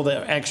shots of all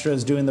the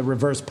extras doing the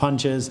reverse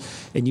punches,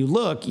 and you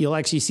look, you'll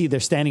actually see they're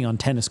standing on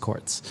tennis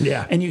courts.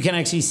 Yeah. And you can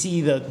actually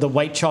see the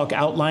white chalk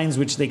outlines,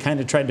 which they kind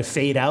of tried to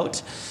fade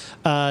out.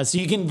 So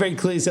you can very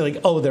clearly say,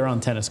 like, oh, they're on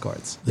tennis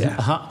courts. Yeah.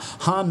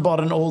 Han bought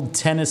an old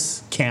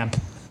tennis camp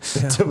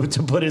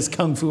to put his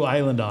Kung Fu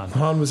Island on.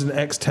 Han was an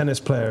ex-tennis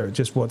player,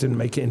 just didn't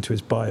make it into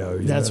his bio.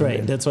 That's right. I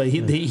mean? That's why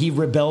he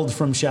rebelled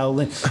from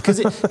Shaolin, because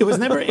it was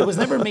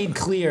never made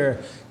clear,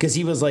 because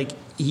he was like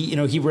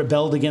he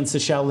rebelled against the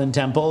Shaolin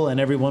Temple and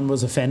everyone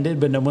was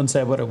offended, but no one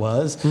said what it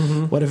was.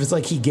 What if it's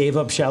like he gave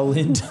up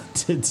Shaolin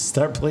to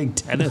start playing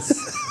tennis?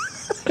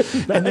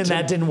 And then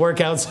that didn't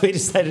work out, so he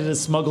decided to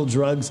smuggle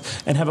drugs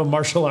and have a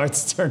martial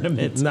arts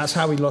tournament. And that's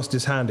how he lost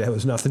his hand. It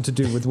was nothing to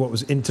do with what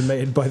was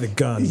intimated by the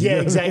gun.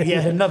 Yeah, exactly. Yeah,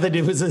 it had nothing to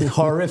do. It was a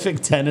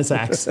horrific tennis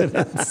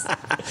accident.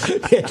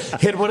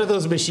 He had one of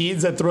those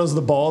machines that throws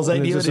the balls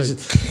at you, and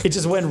it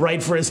just went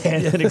right for his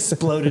hand and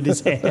exploded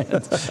his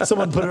hand.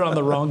 Someone put it on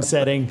the wrong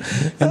setting,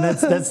 and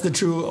that's the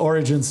true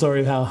origin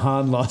story of how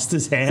Han lost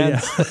his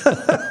hand.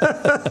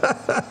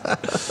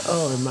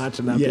 Oh,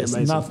 imagine that'd be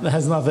amazing.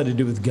 Has nothing to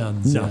do with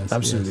guns. No, Yes,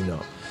 absolutely yes.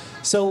 not.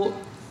 So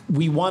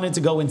we wanted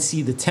to go and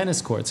see the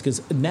tennis courts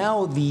because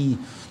now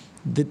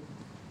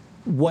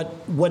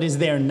what is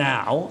there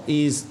now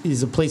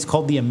is a place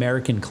called the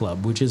American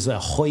Club, which is a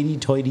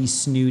hoity-toity,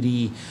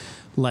 snooty,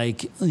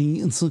 like,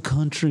 it's a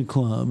country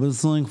club.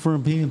 It's like for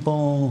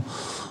people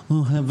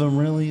who have a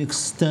really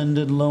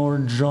extended lower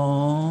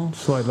jaw.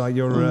 It's like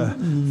your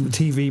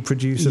TV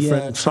producer Yeah,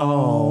 friend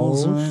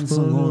Charles. right?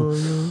 So,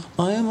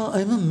 I'm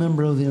a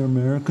member of the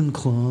American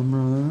Club,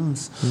 right?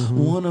 It's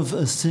one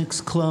of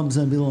 6 clubs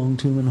I belong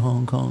to in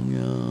Hong Kong,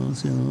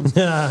 yes. and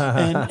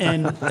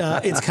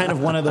it's kind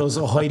of one of those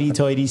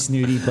hoity-toity,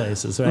 snooty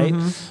places, right?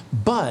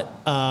 But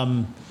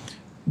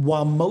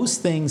while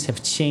most things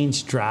have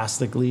changed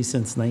drastically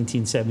since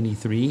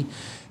 1973,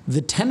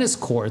 the tennis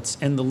courts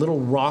and the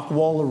little rock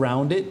wall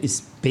around it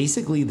is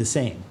basically the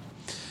same.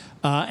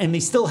 And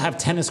they still have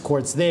tennis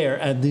courts there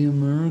at the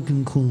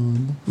American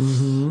Club.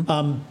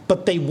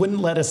 But they wouldn't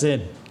let us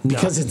in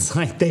because it's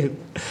like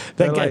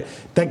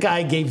that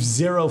guy gave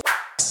zero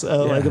f***s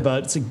like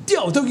about, it's like,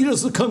 yo, don't you know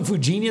this is a Kung Fu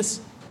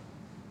Genius?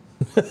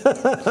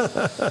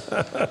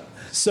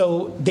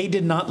 So they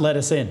did not let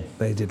us in.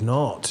 They did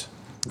not.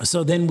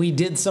 So then we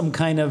did some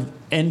kind of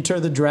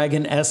Enter the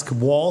Dragon-esque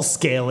wall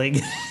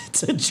scaling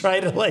to try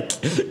to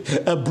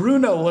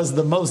Bruno was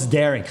the most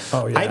daring.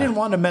 Oh, yeah. I didn't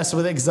want to mess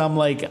with it because I'm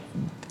like,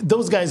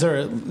 those guys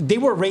they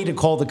were ready to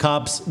call the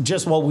cops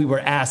just while we were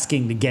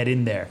asking to get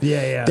in there.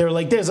 Yeah. They're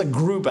like, there's a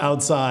group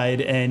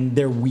outside and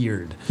they're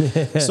weird.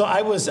 So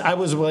I was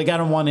like, I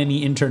don't want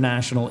any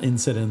international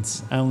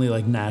incidents. I only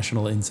like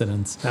national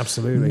incidents.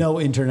 Absolutely. No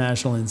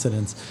international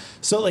incidents.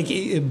 So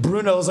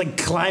Bruno's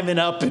climbing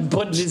up and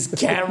putting his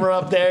camera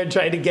up there and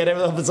trying to get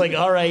everything. It's like,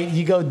 all right,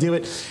 you go do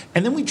it.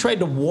 And then we tried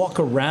to walk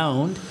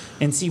around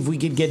and see if we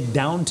could get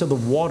down to the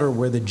water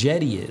where the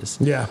jetty is.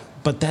 Yeah.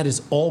 But that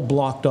is all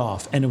blocked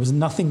off, and it was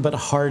nothing but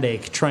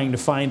heartache trying to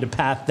find a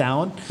path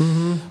down.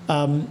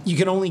 You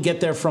can only get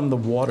there from the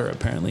water,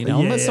 apparently. Now,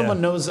 unless someone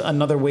knows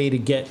another way to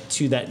get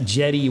to that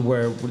jetty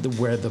where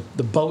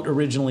the boat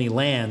originally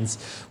lands,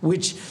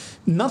 which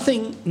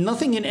nothing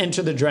in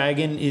Enter the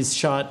Dragon is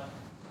shot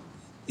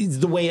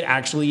the way it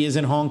actually is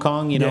in Hong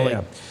Kong.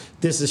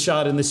 This is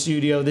shot in the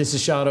studio, this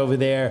is shot over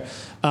there.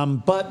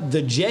 But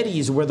the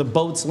jetties where the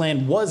boats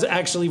land was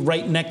actually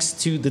right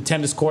next to the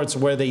tennis courts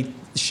where they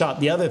shot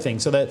the other thing.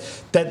 So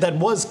that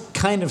was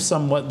kind of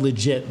somewhat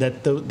legit,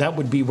 that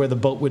would be where the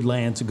boat would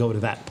land to go to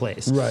that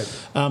place. Right.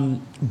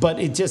 But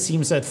it just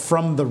seems that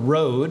from the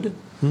road,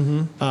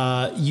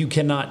 you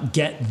cannot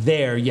get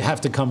there. You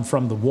have to come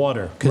from the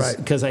water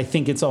because I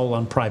think it's all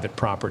on private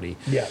property.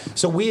 Yeah.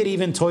 So we had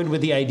even toyed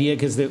with the idea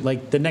because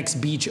the next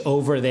beach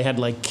over, they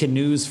had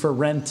canoes for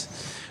rent.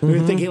 We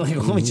were thinking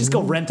let me just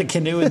go rent a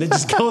canoe and then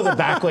just go the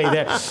back way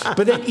there.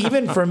 But then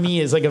even for me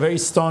as a very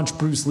staunch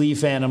Bruce Lee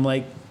fan, I'm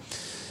like,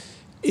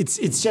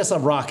 it's just a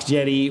rock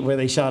jetty where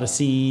they shot a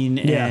scene,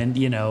 and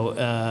the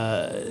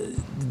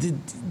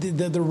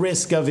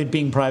risk of it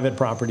being private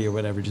property or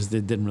whatever it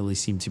didn't really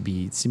seem to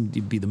be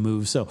the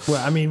move. So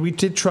we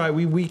did try.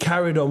 We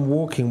carried on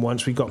walking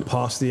once we got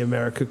past the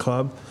America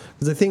Club,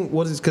 because I think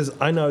because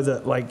I know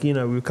that we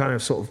were kind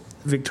of sort of,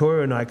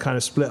 Victoria and I kind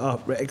of split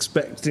up,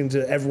 expecting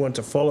everyone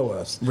to follow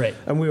us, right?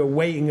 And we were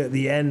waiting at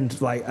the end,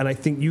 and I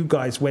think you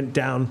guys went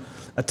down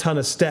a ton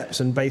of steps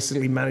and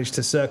basically managed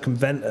to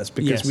circumvent us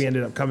because we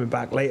ended up coming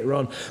back later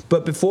on.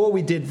 But before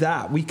we did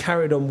that, we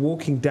carried on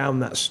walking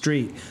down that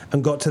street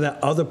and got to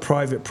that other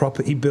private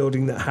property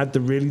building that had the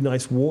really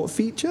nice water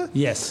feature.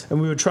 Yes. And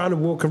we were trying to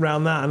walk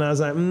around that, and I was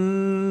like,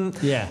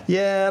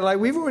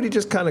 we've already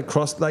just kind of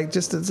crossed,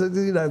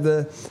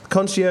 the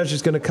concierge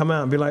is going to come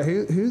out and be like,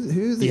 who are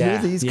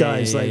these guys?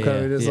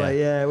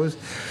 It was.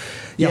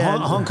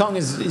 Hong Kong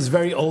is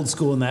very old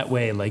school in that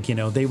way.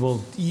 They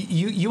will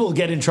you will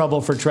get in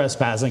trouble for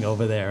trespassing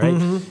over there,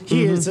 right?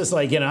 Here it's just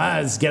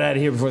let's get out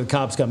of here before the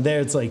cops come.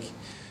 There it's like,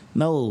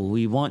 no,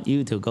 we want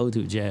you to go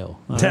to jail.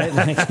 All right?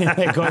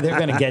 They're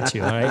going to get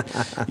you. All right,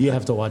 you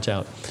have to watch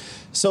out.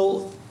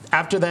 So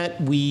after that,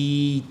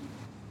 we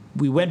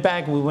went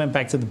back. We went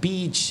back to the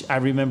beach. I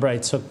remember I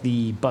took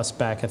the bus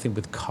back, I think,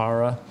 with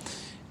Kara,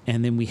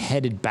 and then we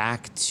headed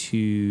back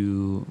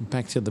to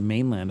the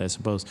mainland, I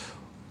suppose.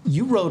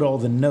 You wrote all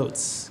the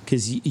notes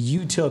because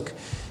you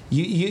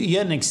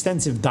had an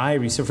extensive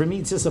diary. So for me,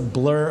 it's just a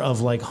blur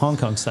of Hong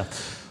Kong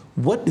stuff.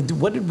 What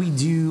did we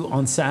do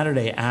on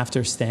Saturday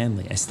after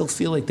Stanley? I still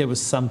feel like there was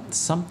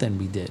something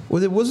we did. Well,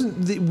 there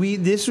wasn't.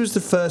 This was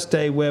the first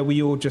day where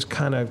we all just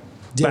kind of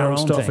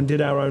bounced off and did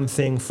our own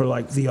thing for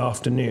the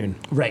afternoon.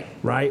 Right.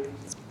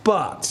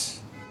 But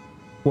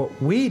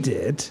what we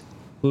did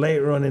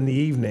later on in the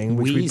evening.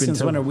 Which we've been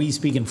Since when are we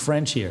speaking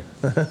French here?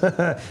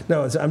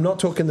 No, I'm not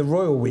talking the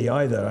royal we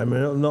either. I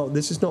mean,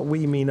 this is not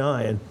we mean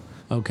iron.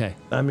 Okay.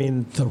 I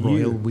mean The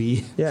royal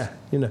we. Yeah,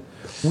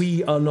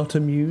 we are not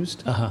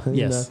amused.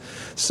 Yes.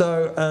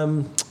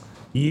 So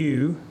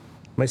you,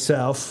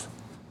 myself,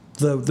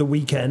 the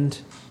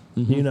weekend.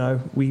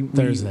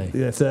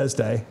 Thursday.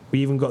 Thursday. We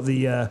even got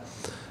the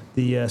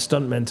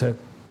stuntmen to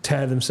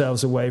tear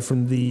themselves away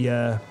from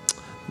their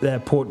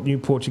new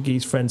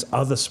Portuguese friend's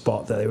other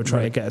spot that they were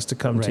trying to get us to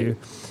come to,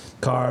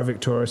 Cara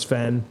Victoria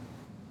Sven.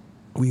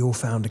 We all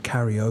found a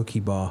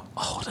karaoke bar.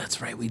 Oh,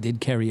 that's right. We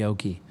did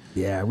karaoke.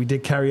 Yeah, we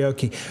did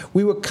karaoke.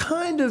 We were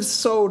kind of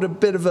sold a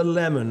bit of a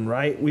lemon,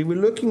 right? We were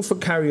looking for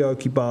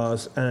karaoke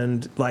bars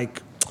and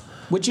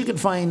which you can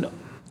find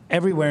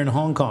everywhere in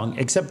Hong Kong,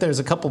 except there's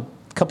a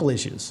couple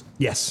issues.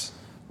 Yes.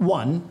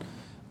 One,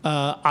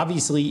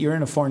 obviously you're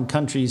in a foreign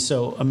country,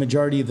 so a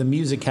majority of the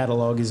music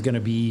catalog is going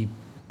to be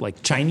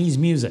like Chinese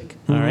music.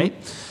 All right.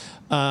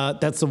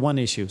 That's the one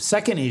issue.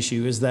 Second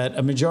issue is that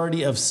a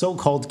majority of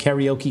so-called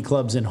karaoke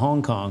clubs in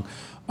Hong Kong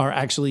are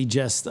actually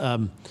just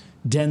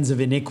dens of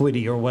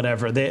iniquity or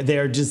whatever.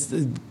 They're just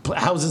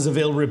houses of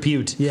ill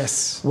repute.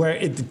 Yes. Where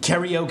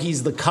karaoke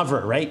is the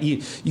cover, right?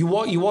 You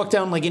walk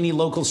down like any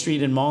local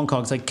street in Hong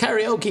Kong, it's like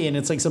karaoke, and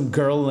it's like some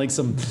girl in like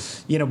some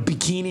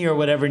bikini or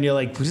whatever, and you're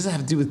like, what does that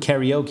have to do with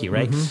karaoke,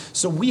 right?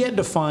 So we had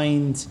to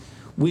find.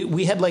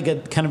 We had like a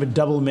kind of a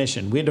double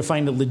mission. We had to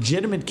find a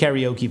legitimate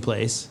karaoke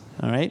place,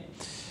 all right,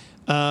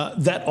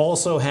 that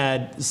also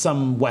had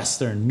some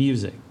Western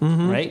music,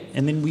 right?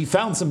 And then we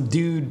found some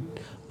dude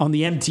on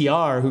the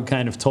MTR who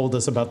kind of told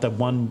us about the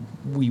one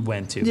we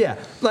went to. Yeah,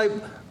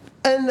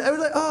 and I was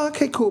like, oh,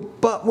 okay, cool.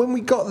 But when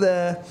we got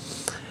there,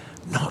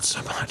 not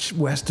so much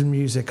Western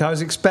music. I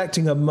was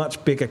expecting a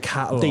much bigger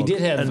catalog. They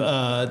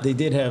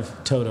did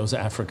have Toto's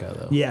Africa,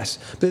 though. Yes,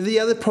 but the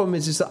other problem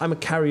is that I'm a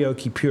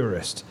karaoke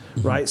purist,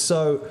 right?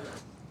 So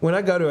when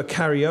I go to a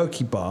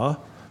karaoke bar,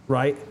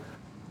 right,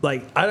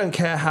 I don't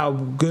care how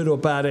good or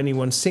bad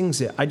anyone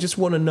sings it. I just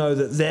want to know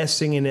that they're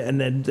singing it,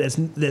 and then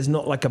there's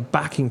not like a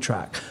backing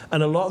track.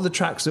 And a lot of the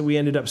tracks that we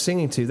ended up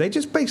singing to, they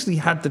just basically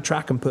had the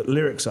track and put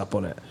lyrics up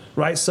on it,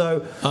 right?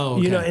 So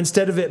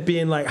instead of it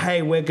being like,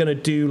 hey, we're gonna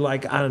do I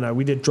don't know,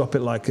 we did Drop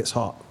It Like It's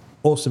Hot,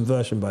 awesome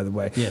version by the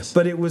way. Yes.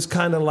 But it was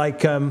kind of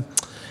like,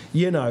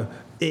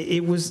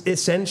 it was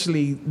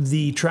essentially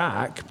the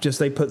track, just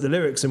they put the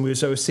lyrics and we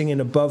were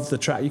singing above the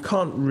track. You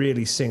can't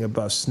really sing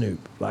above Snoop.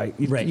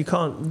 You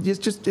can't,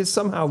 it's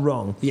somehow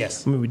wrong.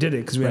 Yes. I mean, we did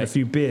it because we had a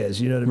few beers,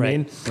 you know what I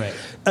mean? Right.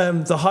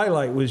 The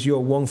highlight was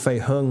your Wong Fei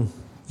Hung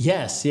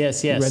Yes.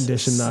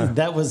 rendition though.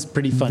 That was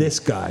pretty funny. This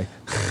guy.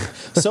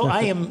 So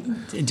I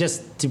am,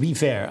 just to be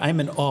fair, I'm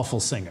an awful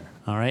singer.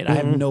 All right, I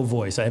have no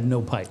voice. I have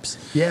no pipes.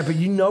 Yeah, but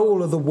you know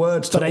all of the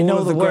words to all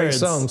of the great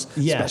songs,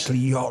 especially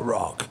Yacht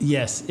Rock.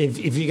 Yes, if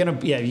you're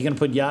gonna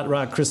put Yacht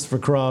Rock, Christopher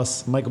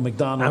Cross, Michael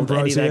McDonald,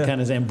 Ambrosia. any of that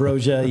kind of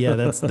Ambrosia. Yeah,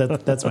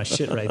 that's my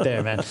shit right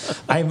there, man.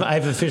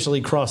 I've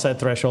officially crossed that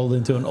threshold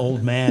into an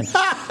old man.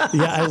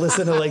 Yeah, I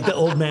listen to the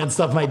old man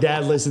stuff my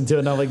dad listened to,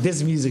 and I'm like,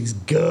 this music's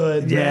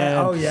good, man.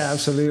 Oh yeah,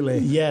 absolutely.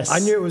 Yes, I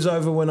knew it was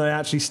over when I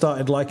actually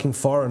started liking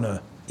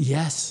Foreigner.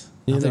 Yes.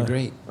 They're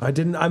great. I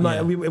didn't.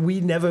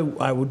 We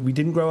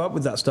didn't grow up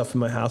with that stuff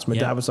in my house. My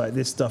dad was like,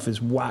 "This stuff is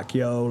whack,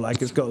 yo."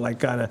 It's got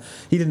kind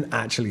of. He didn't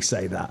actually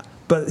say that,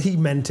 but he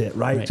meant it,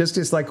 right? Just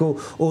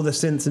all the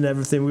synths and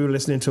everything. We were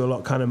listening to a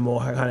lot kind of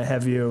more kind of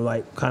heavier,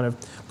 kind of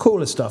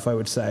cooler stuff, I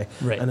would say.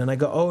 Right. And then I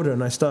got older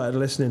and I started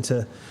listening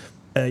to.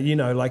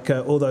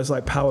 All those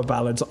power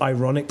ballads,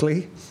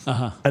 ironically,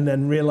 and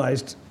then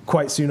realized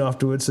quite soon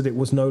afterwards that it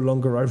was no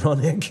longer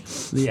ironic.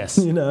 Yes,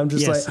 I'm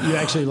just you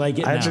actually like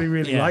it. I actually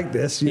really like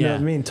this. You know what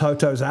I mean?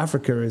 Toto's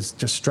Africa is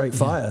just straight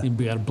fire. We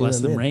gotta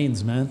bless them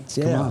rains, man.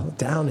 Yeah, Come on.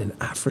 down in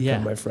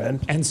Africa, my friend.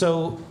 And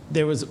so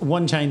there was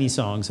one Chinese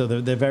song, so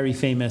the very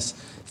famous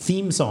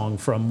theme song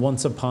from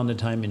Once Upon a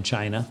Time in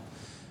China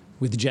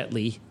with Jet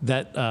Li.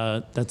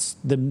 That's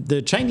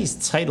the Chinese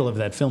title of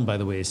that film, by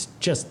the way, is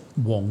just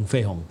Wong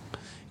Fei Hung.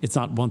 It's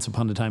not Once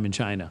Upon a Time in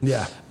China.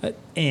 Yeah.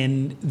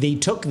 And they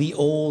took the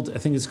old, I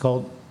think it's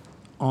called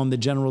On the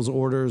General's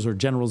Orders, or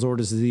General's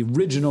Orders, is the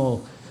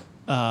original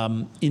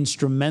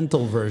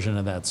instrumental version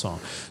of that song.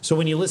 So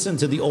when you listen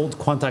to the old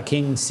Kwanta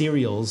King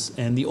serials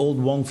and the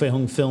old Wong Fei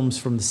Hung films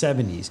from the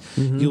 70s,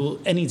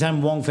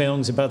 anytime Wong Fei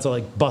Hung's about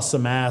to bust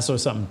some ass or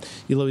something,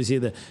 you'll always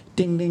hear the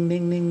ding, ding,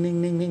 ding, ding,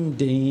 ding, ding, ding,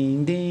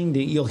 ding, ding,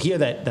 ding. You'll hear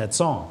that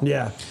song.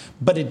 Yeah.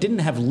 But it didn't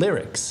have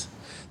lyrics.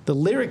 The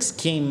lyrics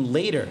came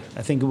later.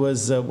 I think it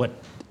was, was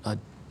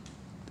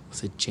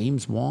it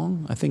James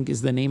Wong, I think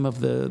is the name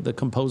of the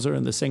composer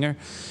and the singer.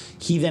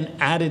 He then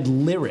added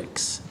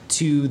lyrics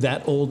to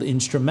that old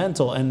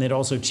instrumental, and it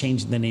also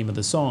changed the name of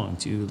the song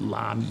to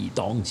Lam Yi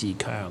Dong Ji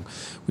Kang,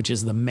 which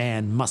is the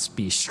man must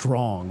be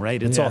strong,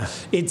 right? It's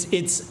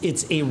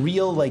it's a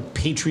real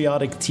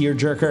patriotic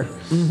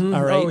tearjerker.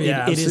 All right. Oh,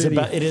 yeah, it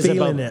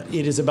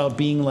is about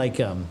being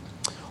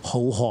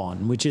Ho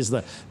Han, which is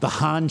the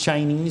Han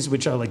Chinese,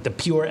 which are like the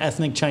pure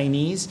ethnic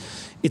Chinese.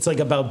 It's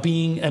like about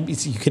being. I mean,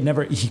 you could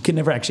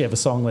never actually have a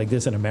song like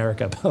this in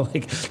America, but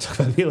like talk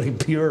about being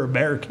like pure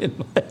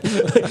American.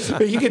 Like,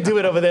 you could do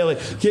it over there, like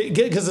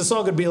because the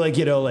song could be like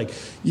like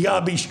you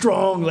gotta be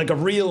strong like a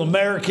real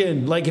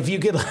American. Like if you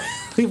could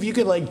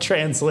like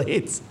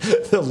translate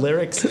the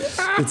lyrics,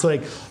 it's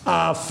like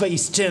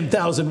face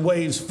 10,000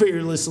 waves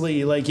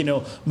fearlessly. Like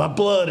my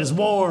blood is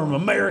warm,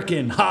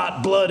 American,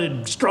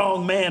 hot-blooded,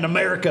 strong man,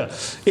 America.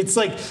 It's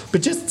like,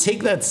 but just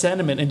take that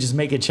sentiment and just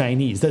make it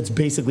Chinese. That's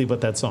basically what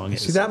that song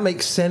is. See, that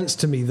makes sense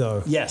to me,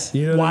 though. Yes.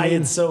 You know why what I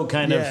mean? It's so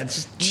kind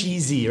of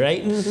cheesy,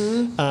 right?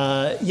 Mm-hmm.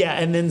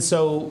 And then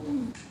so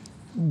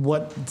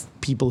what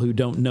people who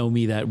don't know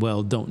me that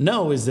well don't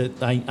know is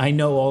that I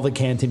know all the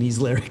Cantonese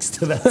lyrics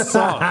to that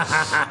song.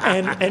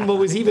 and what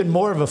was even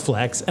more of a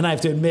flex, and I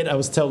have to admit I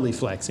was totally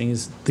flexing,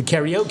 is the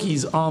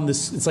karaoke's on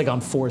this, it's like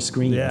on 4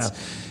 screens. Yeah.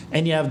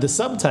 And you have the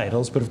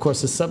subtitles, but of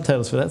course the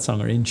subtitles for that song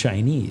are in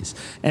Chinese.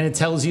 And it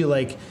tells you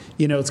like,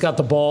 it's got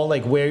the ball,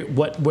 like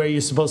where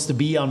you're supposed to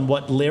be on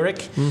what lyric.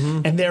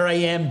 Mm-hmm. And there I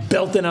am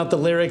belting out the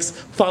lyrics,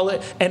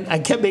 and I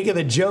kept making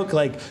the joke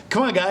like,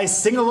 come on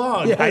guys, sing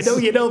along. Yes. I know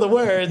you know the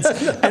words.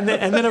 and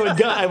then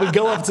I would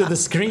go up to the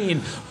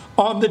screen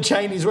on the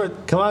Chinese word.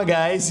 Come on,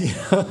 guys.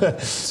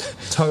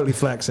 Totally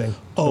flexing.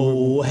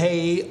 Oh,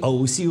 hey,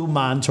 oh, xiu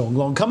man chong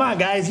long. Come on,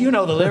 guys. You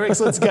know the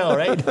lyrics. Let's go,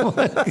 right?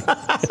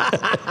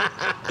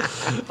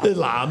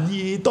 Lam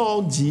yi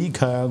dong ji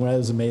kang. That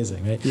was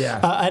amazing, right? Yeah.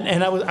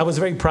 And I was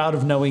very proud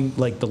of knowing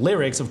like the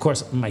lyrics. Of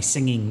course, my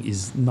singing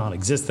is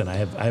non-existent. I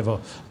have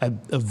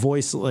a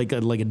voice like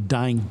a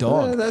dying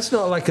dog. That's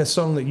not like a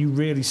song that you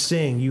really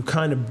sing. You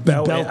kind of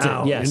belt it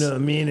out. Yes. You know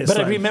what I mean? But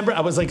I remember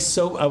I was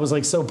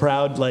so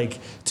proud like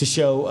to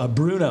show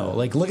Bruno,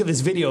 like, look at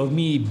this video of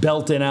me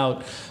belting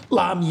out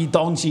Lam Yi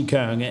Dong Chi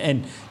Kung,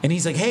 and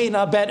he's like, hey,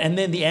 not bad. And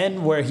then the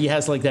end where he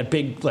has like that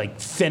big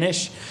like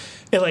finish,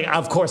 and like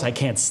of course I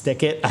can't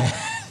stick it.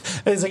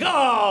 And he's like,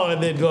 oh,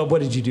 and then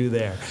what did you do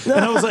there? And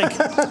I was like,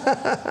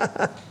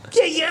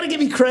 yeah, you gotta give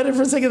me credit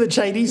for singing the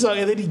Chinese song.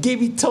 And then he gave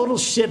me total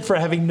shit for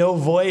having no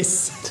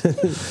voice.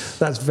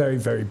 That's very,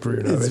 very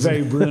Bruno. It's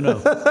very Bruno.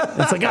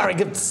 It's like, all right,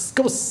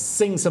 go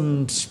sing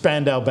some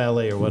Spandau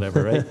Ballet or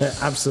whatever, right?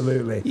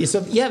 Absolutely. Yeah,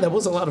 so that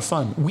was a lot of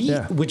fun.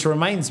 Which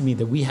reminds me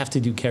that we have to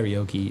do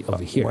karaoke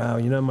over here. Wow,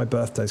 my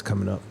birthday's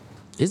coming up.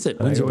 Is it?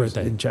 When's your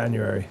birthday? In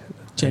January.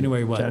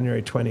 January what?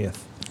 January 20th.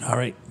 All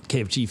right,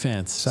 KFG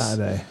fans.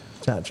 Saturday.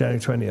 January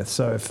 20th.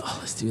 So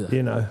let's do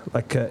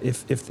that.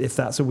 If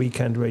that's a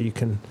weekend where you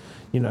can,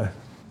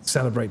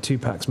 celebrate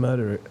Tupac's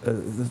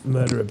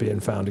murderer being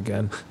found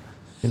again,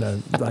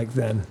 like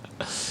then.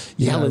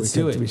 Yeah, let's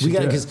do it. We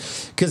got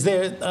because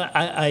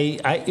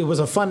it was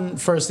a fun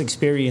first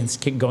experience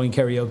going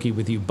karaoke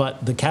with you,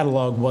 but the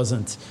catalog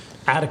wasn't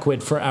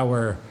adequate for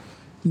our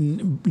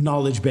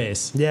knowledge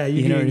base. Yeah,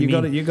 you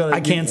got to.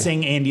 I can't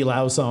sing Andy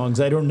Lau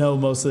songs. I don't know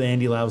most of the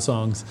Andy Lau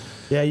songs.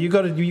 Yeah, you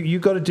got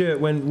to do it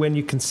when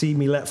you can see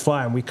me let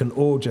fly and we can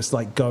all just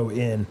like go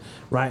in,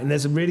 right? And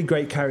there's a really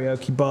great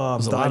karaoke bar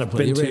that I've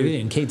been to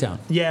in K-Town.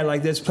 Yeah,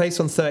 like there's a place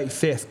on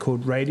 35th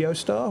called Radio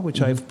Star, which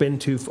I've been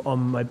to on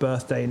my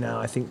birthday now,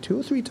 I think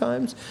 2 or 3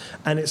 times,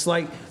 and it's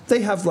like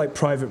they have like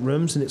private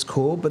rooms and it's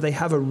cool, but they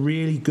have a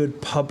really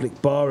good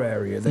public bar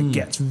area that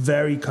gets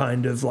very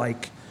kind of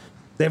like.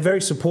 They're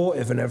very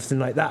supportive and everything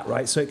like that,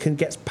 right? So it can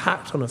get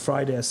packed on a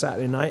Friday or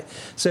Saturday night.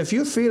 So if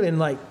you're feeling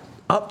like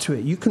up to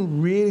it, you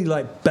can really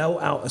like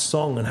belt out a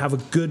song and have a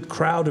good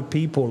crowd of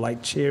people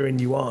like cheering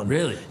you on.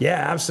 Really? Yeah,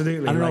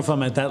 absolutely. I don't know if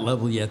I'm at that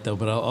level yet though,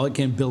 but I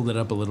can build it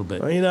up a little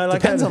bit. Like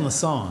depends on the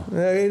song.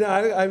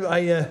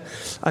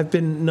 I've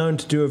been known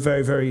to do a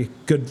very, very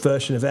good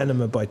version of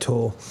Enema by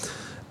Tall.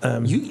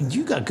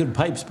 You got good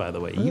pipes, by the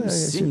way. You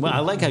sing well. I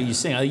like how you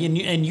sing,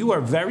 and you are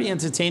very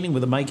entertaining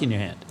with a mic in your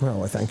hand.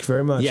 Well, thank you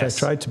very much. Yes. I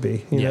tried to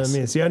be. You know what I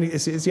mean? It's the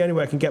only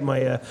way I can get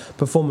my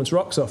performance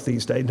rocks off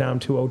these days. Now I'm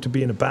too old to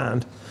be in a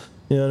band.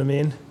 You know what I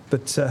mean?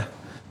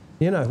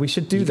 But we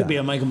should do that. You could be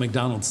a Michael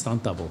McDonald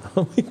stunt double.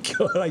 Oh my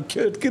God, I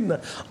could, couldn't I?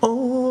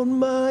 On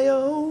my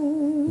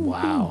own.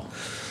 Wow.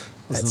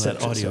 Isn't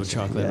that audio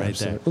chocolate right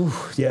there? Ooh,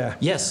 yeah.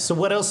 Yes. So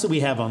what else do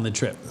we have on the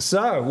trip?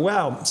 So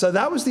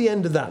that was the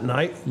end of that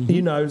night.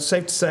 Mm-hmm.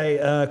 Safe to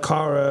say,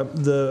 Cara,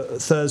 the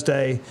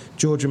Thursday,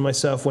 George and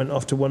myself went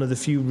off to one of the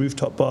few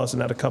rooftop bars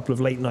and had a couple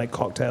of late night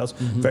cocktails,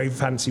 very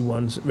fancy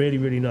ones, really,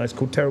 really nice,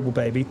 called Terrible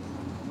Baby.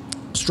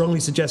 Strongly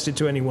suggested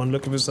to anyone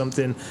looking for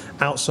something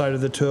outside of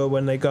the tour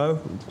when they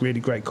go. Really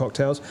great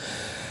cocktails.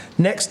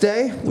 Next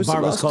day was the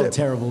bar was called day.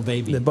 Terrible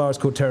Baby. The bar is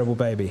called Terrible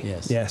Baby.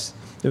 Yes.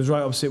 It was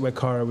right opposite where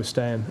Cara was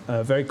staying.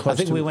 Very close. I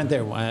think we went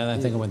there. I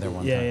think I went there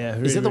one time. Yeah.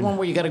 Is it the one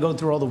where you got to go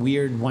through all the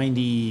weird,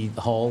 windy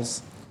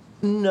halls?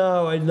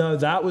 No,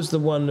 that was the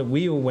one that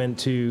we all went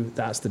to.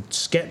 That's the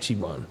sketchy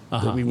one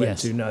that we went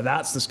to. No,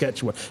 that's the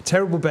sketchy one.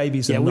 Terrible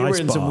Baby's a nice bar. Yeah, we were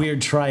in some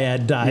weird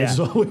Triad dives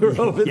while we were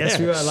over there. Yes,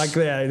 we were. Like,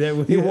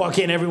 you walk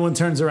in, everyone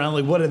turns around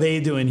like, what are they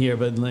doing here?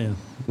 But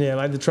Yeah,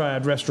 like the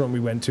Triad restaurant we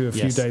went to a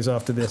few Yes. days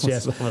after this.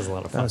 Yes, That was a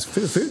lot of fun.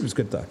 the food was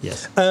good though.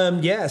 Yes.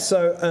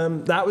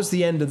 So that was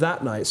the end of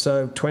that night.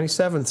 So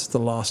 27th is the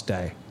last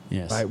day.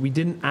 Yes. Right. We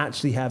didn't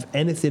actually have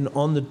anything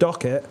on the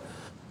docket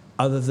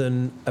other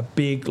than a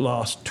big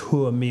last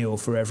tour meal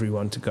for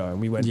everyone to go.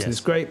 And we went to Yes. this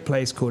great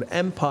place called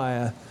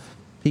Empire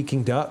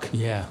Peking Duck.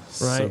 Yeah,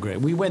 so Right. great.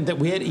 We went.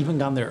 We had even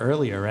gone there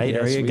earlier, right?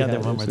 Yes, Or we we got there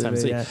had, one more time.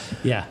 So,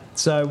 absolutely, yeah.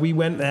 So we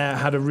went there,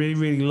 had a really,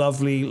 really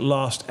lovely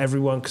last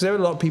everyone, because there were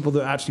a lot of people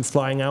that were actually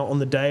flying out on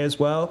the day as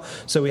well.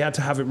 So we had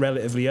to have it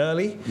relatively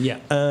early. Yeah.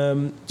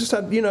 Just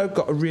had,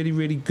 got a really,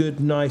 really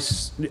good,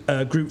 nice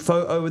group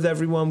photo with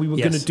everyone. We were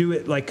Yes. going to do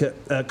it like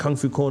at Kung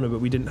Fu Corner,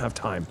 but we didn't have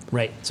time.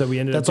 Right. So we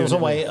ended That's up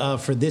doing also it why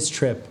for this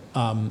trip,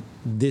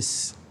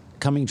 this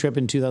coming trip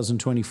in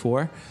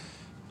 2024,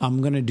 I'm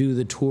going to do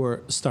the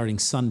tour starting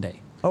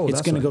Sunday. Oh, it's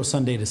that's going to right. go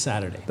Sunday to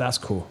Saturday. That's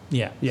cool.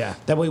 Yeah. Yeah.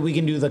 That way we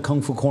can do the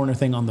Kung Fu Corner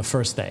thing on the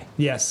first day.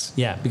 Yes.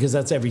 Yeah, because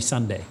that's every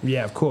Sunday.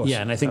 Yeah, of course.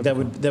 Yeah, and I think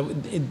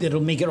it'll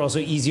make it also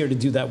easier to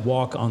do that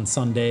walk on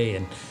Sunday,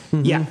 and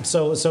yeah.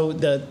 So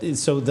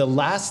this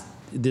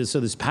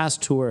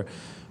past tour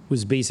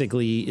was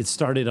basically, it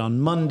started on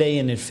Monday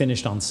and it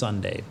finished on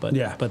Sunday, but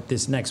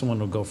this next one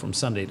will go from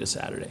Sunday to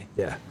Saturday.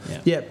 Yeah.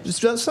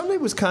 So Sunday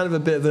was kind of a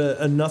bit of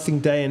a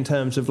nothing day in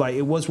terms of like,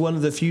 it was one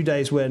of the few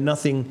days where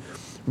nothing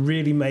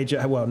nothing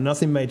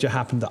major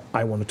happened that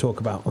I want to talk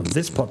about on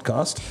this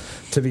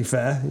podcast, to be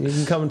fair. You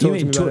can come and talk to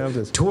me about it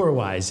afterwards.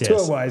 Tour-wise, yes.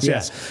 Tour-wise,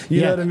 yes.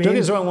 You know what I mean? Don't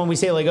get us wrong when we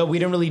say, like, oh, we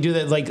didn't really do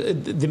that. Like,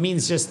 it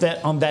means just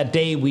that on that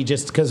day, we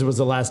just, because it was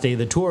the last day of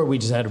the tour, we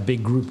just had a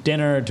big group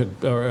dinner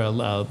or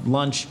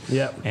lunch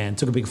and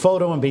took a big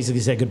photo and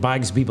basically said goodbye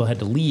because people had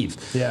to leave.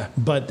 Yeah.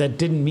 But that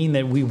didn't mean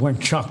that we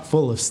weren't chock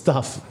full of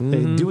stuff,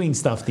 doing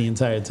stuff the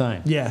entire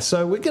time. Yeah,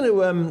 so we're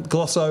going to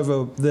gloss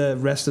over the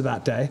rest of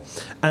that day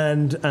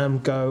and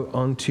go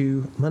on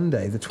to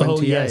Monday, the 28th.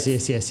 Oh,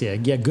 yes.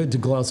 Yeah, good to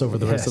gloss over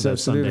the rest of that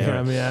absolutely.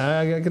 Sunday.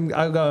 Right?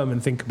 I'll go home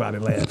and think about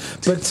it later.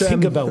 But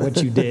think about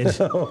what you did.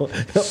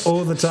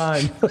 all the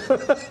time.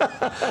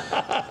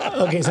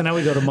 Okay, so now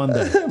we go to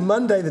Monday.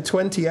 Monday, the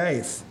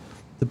 28th,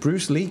 the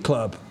Bruce Lee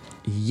Club.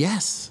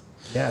 Yes.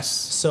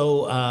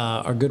 So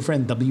our good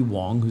friend W.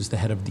 Wong, who's the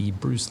head of the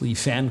Bruce Lee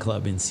fan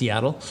club in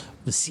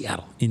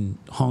in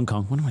Hong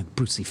Kong. What am I,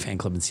 Bruce Lee fan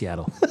club in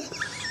Seattle?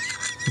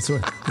 It's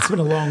been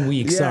a long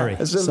week. Sorry.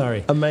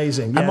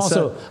 Amazing. Yeah,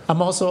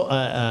 I'm also.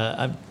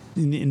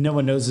 No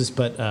one knows this,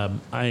 but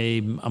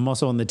I'm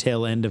also on the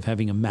tail end of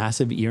having a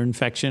massive ear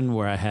infection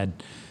where I had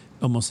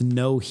almost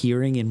no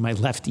hearing in my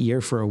left ear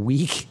for a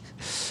week.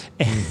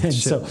 And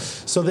so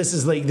this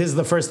is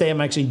the first day I'm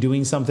actually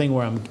doing something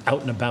where I'm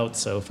out and about.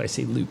 So if I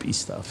say loopy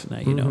stuff, now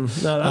you know.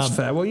 No, that's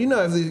fair. Well,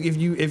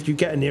 if you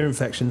get an ear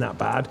infection that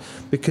bad,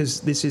 because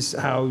this is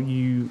how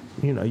your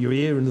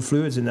ear and the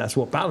fluids, and that's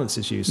what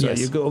balances you. So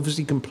you're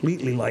obviously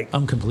completely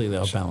I'm completely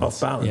off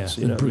balance.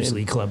 Yeah, the Bruce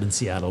Lee Club in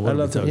Seattle. I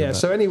love that. Yeah.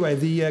 So anyway,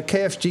 the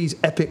KFG's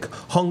epic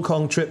Hong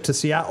Kong trip to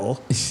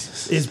Seattle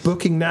is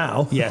booking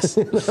now. Yes.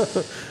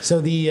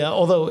 So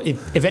although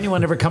if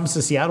anyone ever comes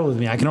to Seattle with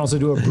me, I can also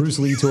do a Bruce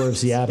Lee tour of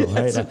Seattle.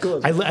 Yes, right? of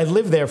course. I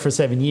lived there for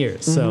 7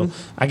 years, so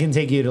I can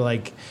take you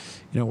to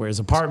where his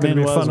apartment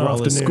was, where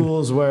all his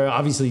schools were.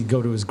 Obviously,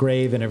 go to his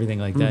grave and everything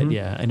like that.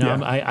 Yeah, and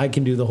I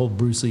can do the whole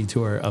Bruce Lee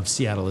tour of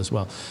Seattle as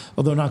well,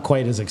 although not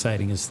quite as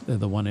exciting as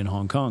the one in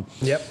Hong Kong.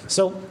 Yep.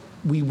 So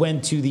we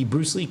went to the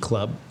Bruce Lee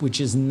Club, which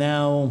is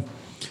now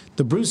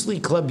the Bruce Lee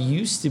Club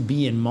used to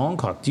be in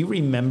Mongkok. Do you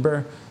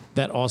remember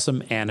that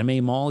awesome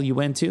anime mall you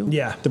went to?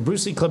 Yeah. The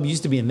BruceLee Club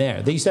used to be in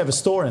there. They used to have a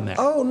store in there.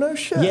 Oh, no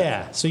shit.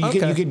 Yeah. So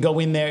you could go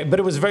in there, but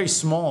it was very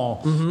small,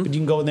 but you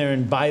can go in there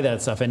and buy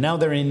that stuff. And now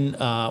they're in,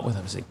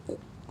 is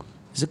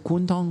it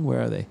Kwun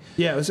Where are they?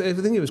 Yeah, I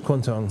think it was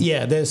Kwun.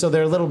 Yeah,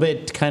 they're a little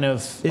bit kind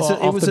of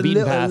off the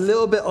beaten path. A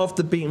little bit off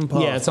the beaten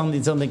path. Yeah, it's on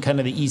the kind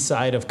of the east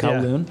side of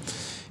Kowloon.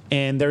 Yeah.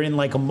 And they're in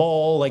like a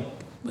mall,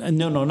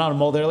 no, not a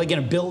mall. They're like in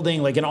a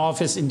building, like an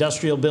office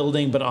industrial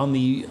building, but on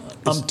the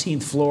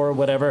umpteenth floor or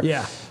whatever.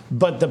 Yeah.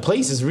 But the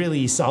place is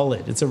really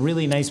solid. It's a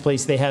really nice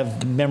place. They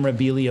have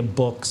memorabilia,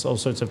 books, all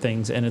sorts of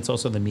things, and it's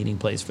also the meeting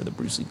place for the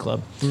Bruce Lee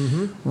Club.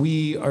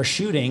 We are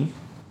shooting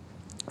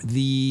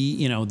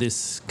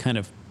this kind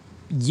of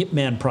Yip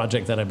Man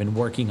project that I've been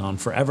working on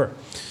forever.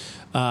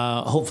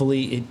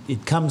 Hopefully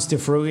it comes to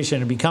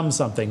fruition and becomes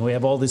something. We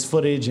have all this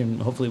footage,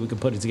 and hopefully we can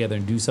put it together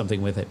and do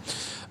something with it.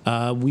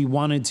 We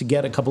wanted to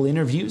get a couple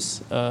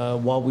interviews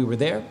while we were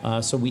there.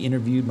 So we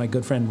interviewed my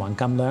good friend Wang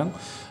Kam Leung.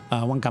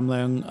 Wang Kam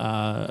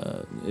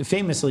Leung,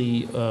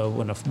 famously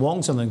one of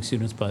Wong Sun Leung's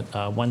students, but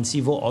Wan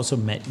Sivo also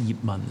met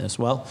Yip Man as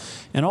well,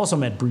 and also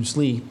met Bruce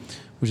Lee,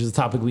 which is a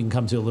topic we can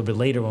come to a little bit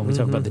later when we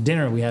talk about the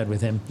dinner we had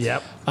with him.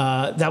 Yep.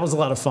 That was a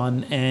lot of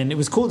fun, and it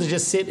was cool to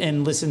just sit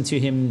and listen to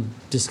him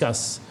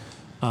discuss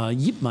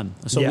Yip Man.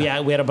 So we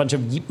had a bunch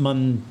of Yip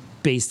Man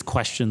based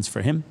questions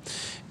for him,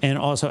 and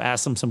also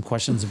asked him some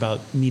questions about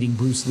meeting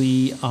Bruce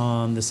Lee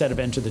on the set of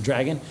Enter the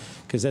Dragon,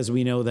 because as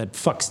we know, that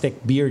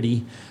fuckstick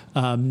Beardy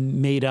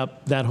made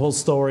up that whole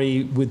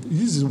story with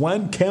this is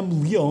Wan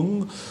Kam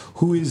Leung,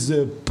 who is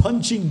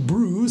punching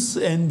Bruce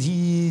and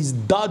he's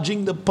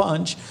dodging the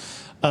punch.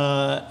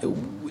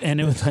 And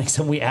it was like,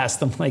 so we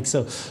asked him like,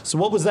 so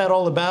what was that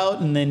all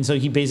about? And then so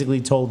he basically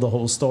told the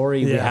whole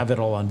story. We have it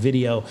all on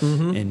video,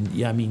 and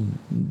yeah, I mean,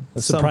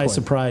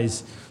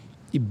 surprise,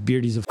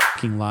 Beardy's a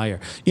fucking liar.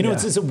 You know,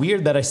 it's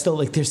weird that I still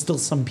like. There's still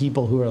some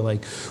people who are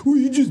like, "Well,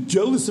 you're just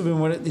jealous of him."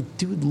 What the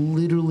dude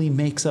literally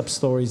makes up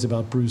stories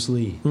about Bruce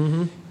Lee.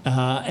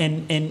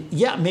 And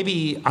yeah,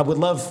 maybe I would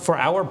love for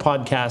our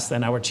podcast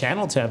and our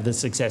channel to have the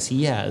success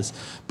he has,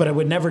 but I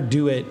would never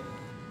do it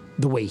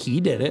the way he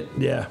did it.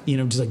 Yeah. You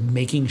know, just like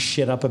making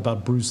shit up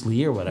about Bruce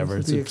Lee or whatever.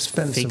 It's the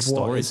expense fake of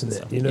stories,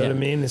 isn't it? You know what I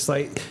mean? It's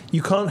like,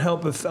 you can't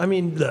help but, I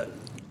mean, look,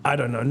 I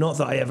don't know, not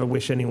that I ever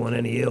wish anyone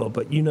any ill,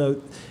 but you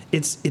know,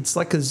 it's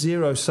like a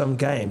zero-sum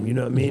game, you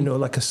know what I mean? Or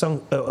like a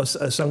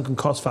sunken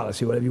cost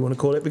fallacy, whatever you want to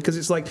call it, because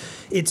it's like,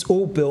 it's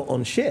all built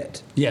on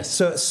shit. Yes.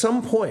 So at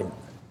some point,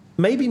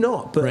 maybe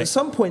not, but at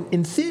some point,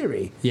 in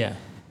theory,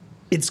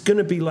 it's going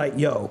to be like,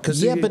 yo,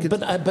 because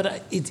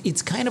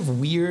it's kind of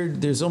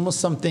weird. There's almost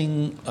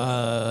something,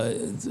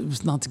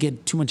 not to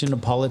get too much into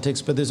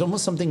politics, but there's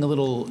almost something a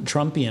little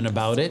Trumpian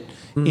about it,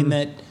 in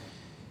that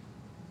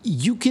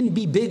you can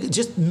be big,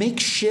 just make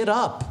shit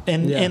up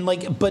and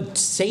like, but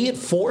say it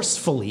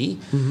forcefully.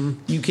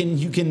 You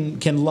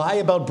can lie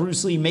about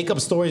Bruce Lee, make up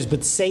stories,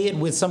 but say it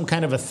with some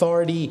kind of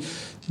authority,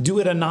 do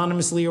it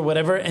anonymously or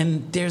whatever.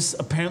 And there's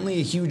apparently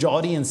a huge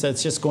audience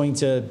that's just going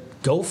to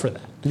go for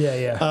that.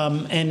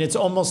 And it's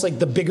almost like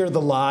the bigger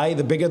the lie,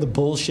 the bigger the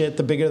bullshit,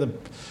 the bigger the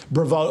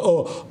bravado.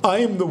 Oh, I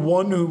am the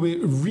one who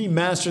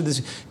remastered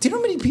this. Do you know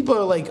how many people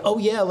are like, oh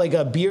yeah, like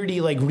a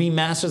Beardy like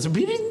remasters, but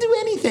he didn't do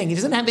anything. He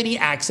doesn't have any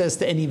access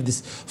to any of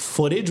this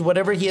footage.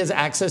 Whatever he has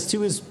access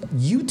to is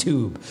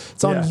YouTube.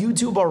 It's on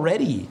YouTube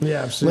already.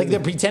 Yeah, absolutely. Like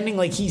they're pretending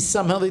like he's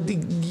somehow,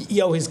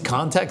 his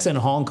contacts in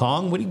Hong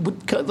Kong.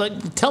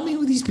 Like, tell me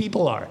who these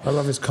people are. I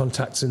love his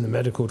contacts in the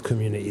medical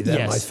community.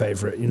 They're my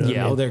favorite. You know what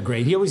I mean? They're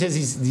great. He always has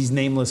these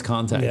nameless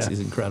contacts. He's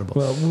incredible.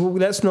 Well,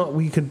 let's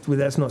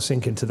not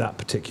sink into that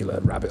particular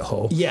rabbit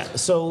hole. Yeah.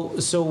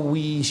 So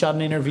we shot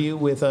an interview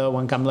with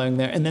Wan Kam Leung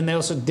there, and then they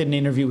also did an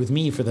interview with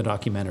me for the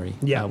documentary.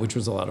 Which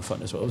was a lot of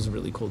fun as well. It was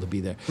really cool to be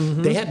there.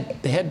 They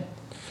had.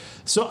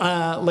 So,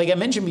 like I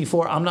mentioned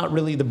before, I'm not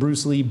really the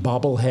Bruce Lee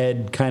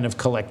bobblehead kind of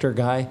collector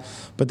guy,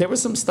 but there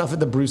was some stuff at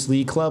the Bruce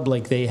Lee Club,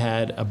 like they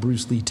had a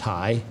Bruce Lee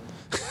tie.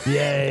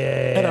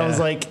 And I was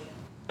like,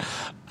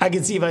 I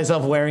could see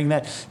myself wearing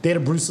that. They had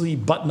a Bruce Lee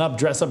button-up,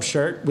 dress-up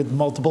shirt with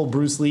multiple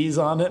Bruce Lees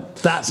on it.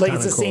 That's like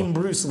it's the same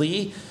Bruce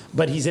Lee,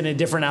 but he's in a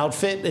different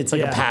outfit. It's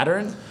like a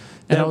pattern.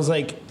 And I was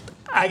like,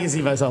 I can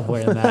see myself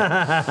wearing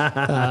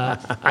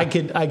that. I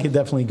could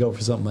definitely go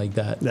for something like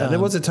that. Yeah, there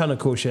was a ton of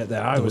cool shit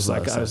there. I was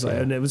like,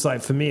 and it was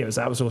like for me,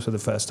 that was also the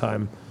first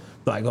time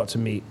that I got to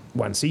meet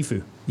Wan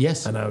Sifu.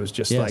 Yes. And I was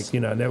just like, you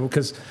know,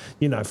 because,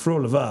 you know, for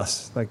all of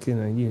us, like, you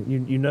know,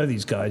 you know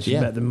these guys, you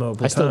met them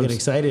multiple times. I still get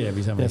excited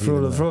every time I see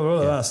them. For all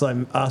of us, like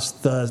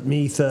us,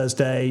 me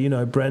Thursday, you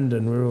know,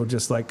 Brendan, we're all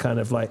just like kind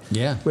of like,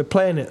 we're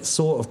playing it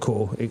sort of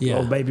cool.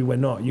 Or maybe we're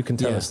not. You can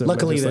tell us that.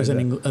 Luckily,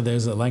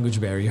 there's a language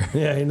barrier.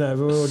 Yeah, you know,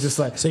 we're all just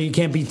like. So you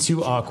can't be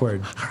too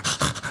awkward.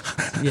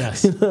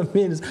 Yes. You know what I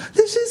mean?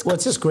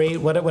 It's just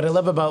great. What I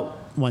love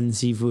about Wan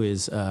Sifu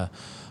is,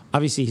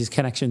 obviously, his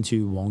connection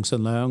to Wong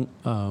Sun Leung,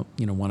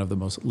 one of the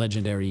most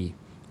legendary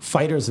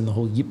fighters in the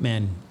whole Yip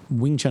Man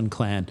Wing Chun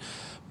clan.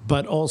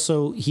 But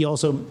also, he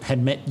also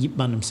had met Yip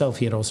Man himself.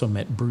 He had also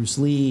met Bruce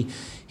Lee.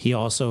 He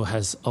also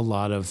has a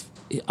lot of,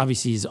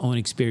 obviously, his own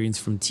experience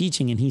from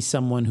teaching. And he's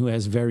someone who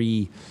has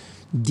very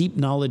deep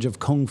knowledge of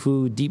Kung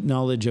Fu, deep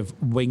knowledge of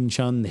Wing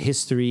Chun, the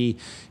history,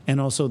 and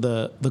also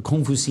the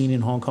Kung Fu scene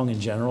in Hong Kong in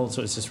general.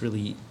 So it's just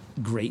really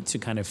great to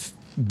kind of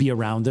be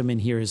around him and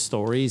hear his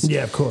stories.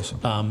 Yeah, of course.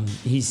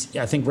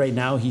 I think right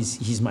now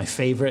he's my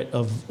favorite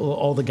of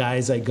all the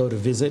guys I go to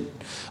visit.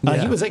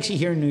 He was actually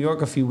here in New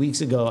York a few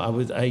weeks ago.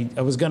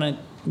 I was gonna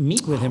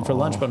meet with him for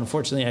lunch, but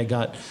unfortunately I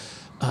got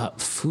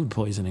food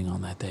poisoning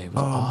on that day. It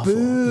was awful.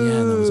 Boo.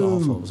 Yeah, that was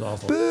awful. It was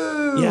awful. Boo.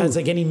 Yeah, it's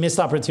like any missed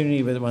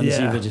opportunity with Wan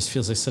Sifu. It just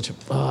feels like such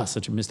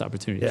a missed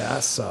opportunity. Yeah,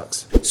 that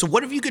sucks. So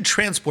what if you could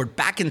transport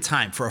back in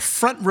time for a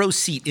front row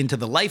seat into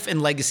the life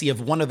and legacy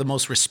of one of the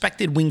most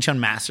respected Wing Chun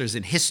masters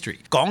in history?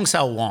 Gong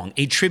Sao Wong,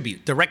 a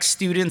tribute direct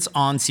students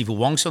on Sifu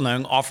Wong Sun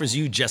Leung, offers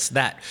you just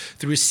that.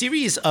 Through a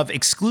series of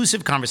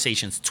exclusive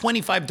conversations,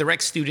 25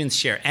 direct students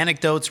share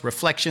anecdotes,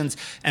 reflections,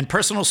 and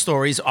personal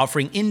stories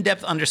offering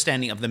in-depth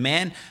understanding of the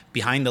man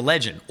behind the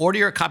legend. Order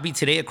your copy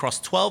today across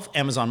 12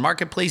 Amazon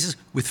marketplaces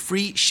with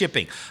free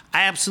shipping.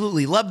 I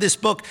absolutely love this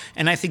book,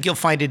 and I think you'll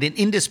find it an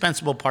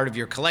indispensable part of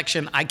your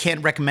collection. I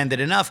can't recommend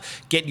it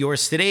enough. Get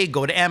yours today.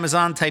 Go to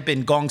Amazon, type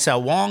in Gong Sao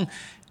Wong,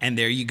 and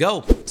there you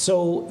go.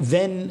 So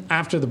then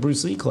after the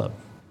Bruce Lee Club.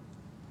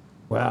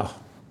 Wow.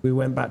 we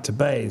went back to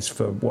Bays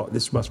for what?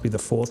 This must be the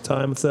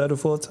third or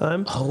fourth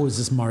time. Oh, is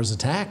this Mars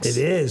Attacks? It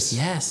is.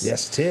 Yes.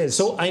 Yes, it is.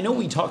 So I know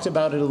we talked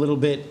about it a little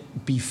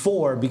bit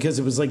before because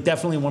it was like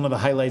definitely one of the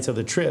highlights of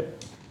the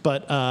trip.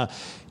 But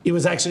it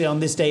was actually on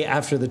this day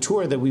after the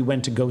tour that we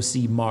went to go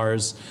see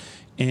Mars.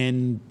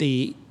 And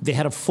they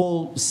had a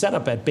full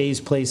setup at Bay's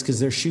place because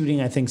they're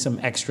shooting, I think, some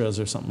extras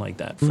or something like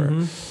that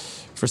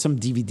for some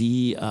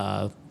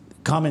DVD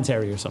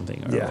commentary or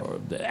something, or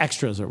the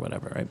extras or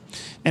whatever, right?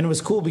 And it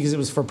was cool because it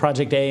was for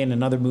Project A and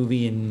another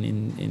movie.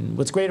 And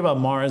what's great about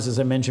Mars, as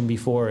I mentioned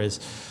before, is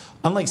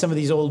unlike some of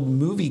these old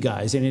movie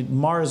guys,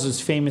 Mars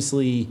was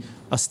famously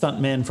a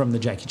stuntman from the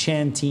Jackie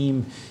Chan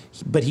team,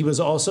 but he was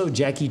also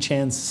Jackie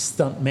Chan's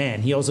stuntman.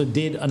 He also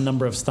did a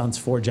number of stunts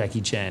for Jackie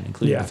Chan,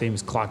 including the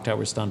famous clock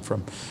tower stunt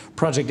from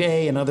Project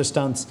A and other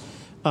stunts.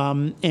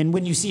 And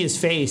when you see his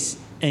face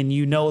and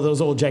you know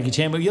those old Jackie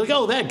Chan movies, you're like,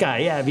 oh, that guy.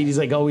 Yeah, I mean, he's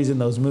like always in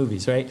those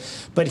movies, right?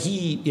 But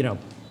he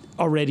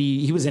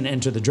was in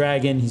Enter the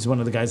Dragon. He's one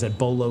of the guys that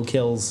Bolo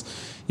kills,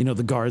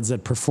 the guards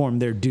that perform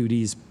their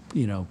duties,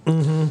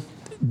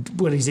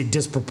 what did he say,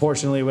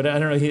 disproportionately? What I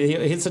don't know. He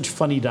had such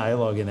funny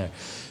dialogue in there.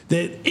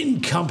 That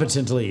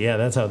incompetently,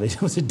 that's how they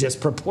was it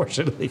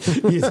disproportionately.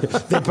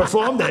 They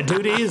perform their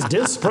duties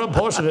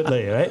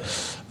disproportionately, right?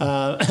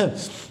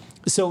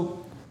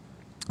 So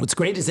what's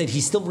great is that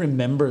he still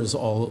remembers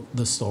all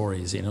the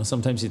stories.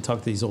 Sometimes you talk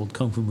to these old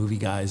kung fu movie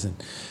guys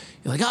and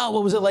you're like, oh,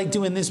 what was it like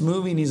doing this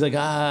movie? And he's like,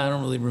 I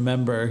don't really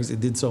remember because I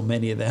did so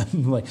many of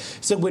them.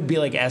 So it would be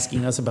like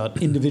asking us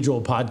about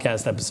individual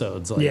podcast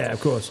episodes. Like, yeah, of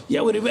course.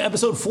 Yeah,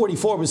 episode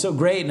 44 was so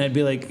great. And I'd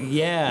be like,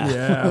 yeah.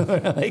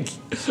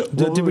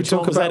 Did we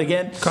talk about that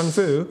again? Kung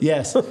Fu?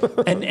 Yes.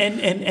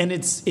 and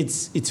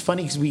it's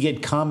funny because we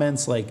get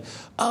comments like,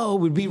 oh, it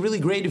would be really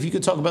great if you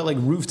could talk about like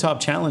rooftop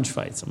challenge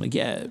fights. I'm like,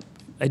 yeah.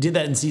 I did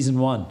that in season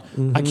 1.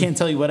 Mm-hmm. I can't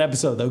tell you what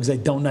episode though because I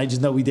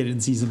just know we did it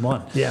in season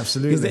 1. Yeah,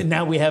 absolutely. Because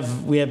now we have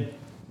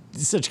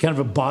such kind of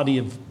a body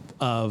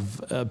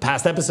of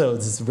past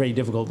episodes. It's very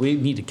difficult. We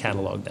need to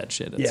catalog that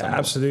shit. Yeah,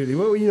 absolutely.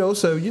 Well,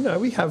 also,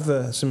 we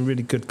have some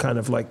really good kind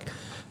of like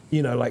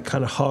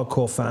kind of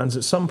hardcore fans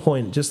at some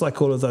point, just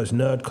like all of those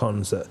nerd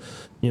cons that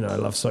I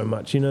love so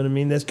much. You know what I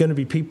mean? There's going to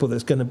be people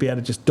that's going to be able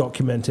to just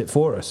document it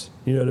for us.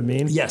 You know what I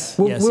mean? Yes.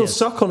 We'll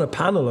suck on a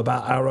panel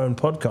about our own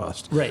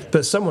podcast, right?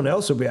 But someone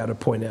else will be able to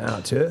point it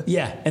out to it.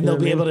 Yeah, and they'll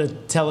be able to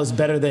tell us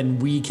better than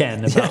we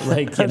can about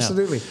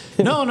absolutely.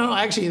 No.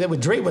 Actually, that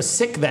Dre was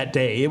sick that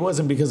day. It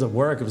wasn't because of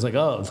work. It was like,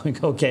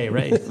 okay,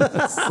 right.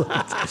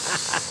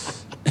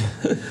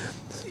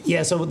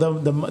 Yeah, so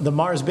the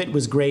Mars bit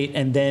was great,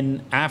 and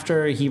then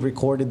after he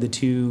recorded the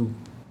 2,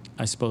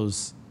 I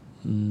suppose,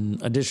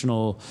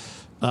 additional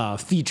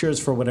features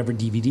for whatever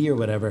DVD or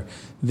whatever,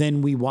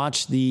 then we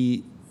watched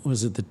the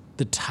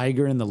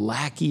Tiger and the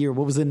Lackey, or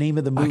what was the name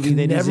of the movie? I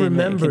can never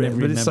remember it,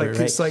 but it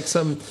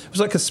was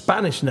like a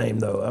Spanish name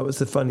though. That was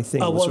the funny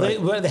thing. Oh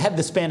well, they had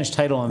the Spanish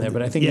title on there,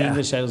 but I think the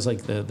English title was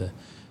like the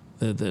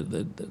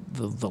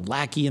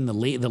Lackey and the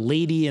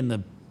lady and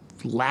the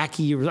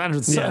Lackey, or I don't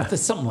know,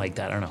 something like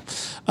that. I don't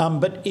know,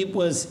 but it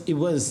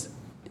was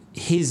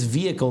his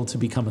vehicle to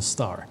become a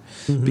star,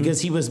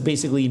 because he was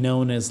basically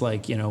known as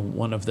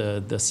one of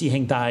the Si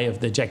Heng Dai of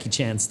the Jackie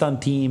Chan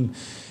stunt team,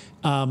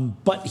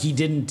 but he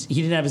didn't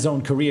have his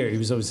own career. He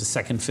was always a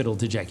second fiddle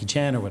to Jackie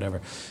Chan or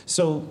whatever.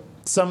 So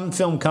some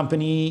film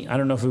company, I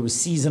don't know if it was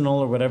Seasonal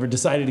or whatever,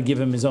 decided to give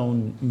him his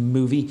own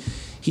movie.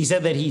 He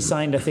said that he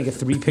signed, I think, a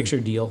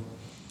 3-picture deal.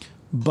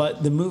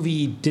 But the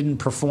movie didn't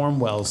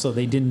perform well, so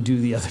they didn't do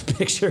the other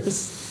pictures.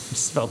 It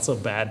just felt so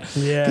bad.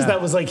 Yeah. Because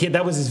that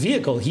was his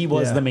vehicle. He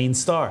was the main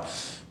star.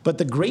 But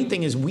the great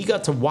thing is we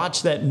got to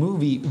watch that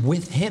movie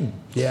with him.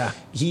 Yeah.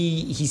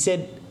 He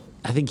said,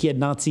 I think he had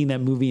not seen that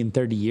movie in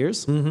 30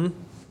 years. Mm-hmm.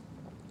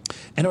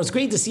 And it was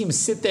great to see him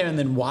sit there and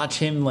then watch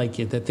him,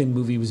 that the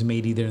movie was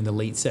made either in the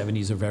late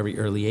 70s or very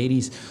early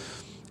 80s.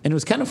 And it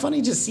was kind of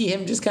funny to see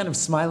him just kind of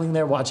smiling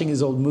there, watching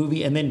his old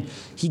movie. And then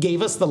he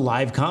gave us the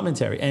live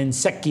commentary. And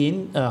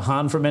Sekin,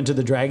 Han from Enter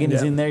the Dragon,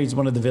 is in there. He's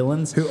one of the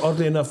villains. Who,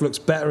 oddly enough, looks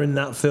better in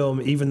that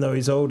film, even though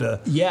he's older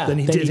than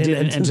he did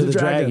in Enter the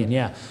Dragon.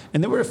 Yeah.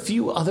 And there were a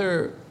few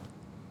other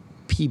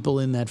people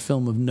in that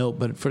film of note,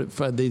 but for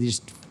the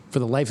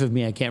life of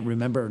me, I can't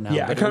remember now.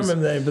 Yeah, I can't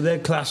remember their name, but they're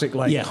classic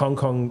Hong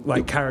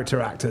Kong character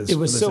actors. It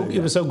was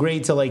so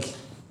great to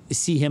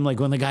see him,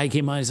 when the guy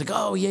came on, he's like,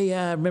 oh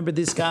yeah, I remember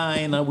this guy,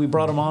 and we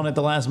brought him on at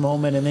the last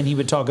moment, and then he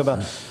would talk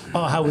about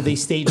how would they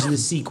stage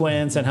this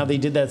sequence and how they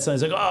did that. So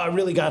he's like, I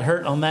really got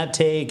hurt on that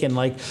take, and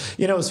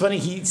it was funny.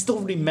 He still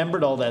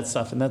remembered all that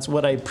stuff, and that's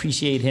what I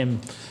appreciate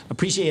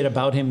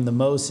about him the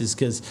most, is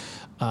because,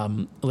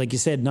 like you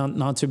said,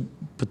 not to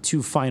put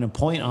too fine a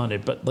point on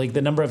it, but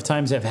the number of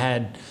times I've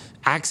had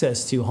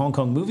access to Hong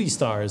Kong movie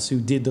stars who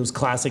did those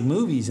classic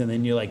movies, and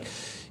then you're like,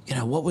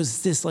 what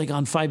was this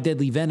on 5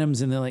 Deadly Venoms?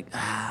 And they're like,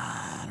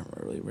 I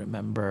don't really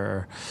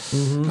remember.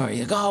 Mm-hmm. Or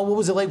you're like, what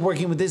was it like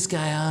working with this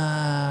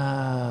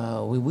guy?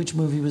 Which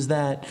movie was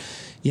that?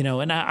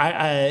 And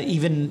I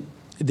even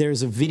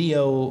there's a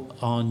video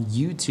on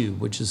YouTube,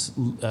 which is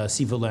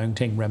Sifu Leung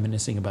Ting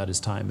reminiscing about his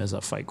time as a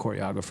fight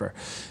choreographer.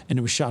 And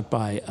it was shot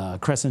by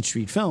Crescent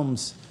Street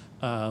Films,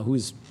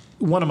 who's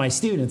one of my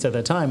students at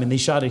that time. And they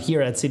shot it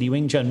here at City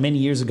Wing Chun many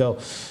years ago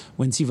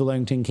when Sifu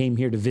Leung Ting came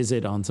here to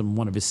visit on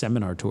one of his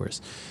seminar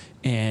tours.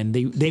 And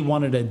they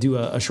wanted to do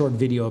a short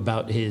video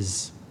about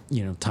his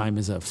time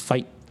as a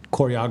fight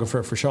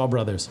choreographer for Shaw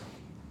Brothers.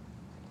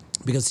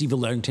 Because Sifu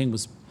Leung Ting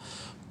was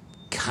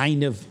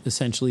kind of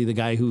essentially the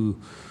guy who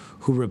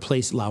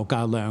replaced Lau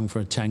Ka Leung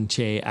for Chang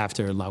Che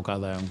after Lau Ka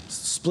Leung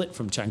split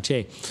from Chang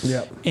Che.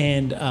 Yeah.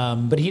 And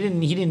but he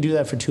didn't do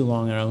that for too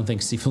long, and I don't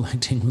think Sifu Leung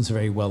Ting was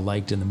very well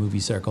liked in the movie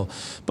circle.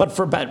 But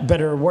for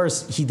better or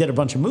worse, he did a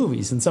bunch of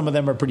movies, and some of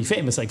them are pretty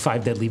famous, like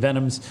Five Deadly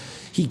Venoms.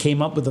 He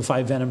came up with the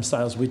 5 Venom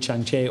styles with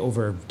Chang Che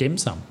over dim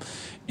sum.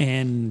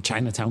 And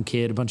Chinatown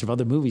Kid, a bunch of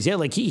other movies. Yeah,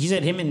 like he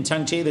said him and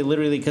Chang Che, they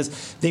literally,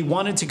 because they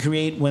wanted to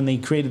create, when they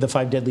created the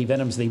 5 Deadly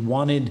Venoms, they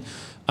wanted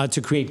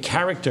to create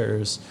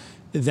characters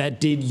that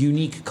did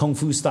unique kung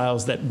fu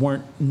styles that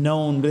weren't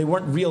known. They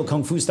weren't real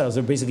kung fu styles.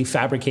 They're basically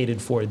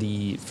fabricated for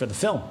the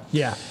film.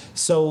 Yeah.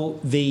 So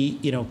they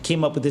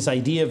came up with this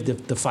idea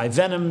of the 5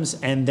 Venoms,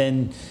 and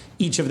then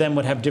each of them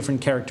would have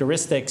different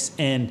characteristics.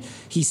 And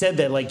he said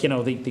that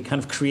they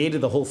kind of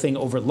created the whole thing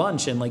over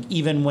lunch. And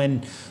even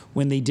when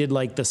they did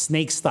the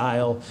snake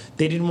style,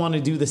 they didn't want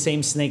to do the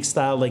same snake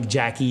style like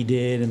Jackie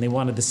did, and they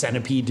wanted the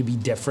centipede to be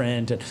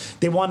different. And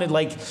they wanted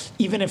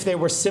even if there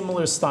were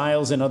similar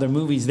styles in other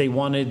movies, they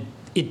wanted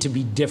it to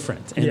be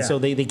different. And so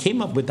they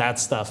came up with that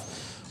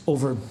stuff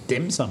over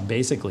dim sum,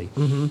 basically.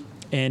 Mm-hmm.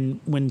 And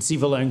when Sifu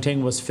Leung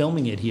Ting was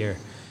filming it here,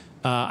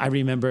 I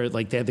remember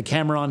they had the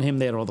camera on him,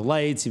 they had all the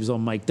lights, he was all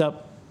mic'd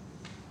up.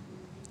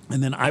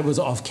 And then I was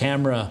off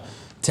camera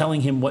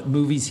telling him what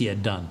movies he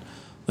had done.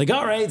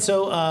 All right,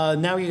 so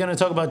now you're going to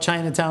talk about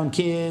Chinatown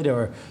Kid,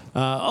 or,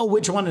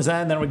 which one is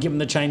that? And then I would give him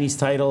the Chinese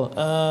title.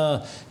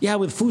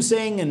 With Fu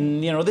Sing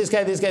and, this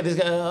guy.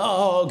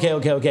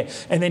 Okay.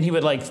 And then he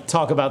would,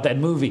 talk about that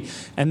movie.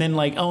 And then,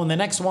 and the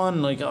next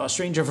one,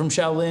 Stranger from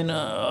Shaolin,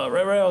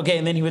 right, okay.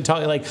 And then he would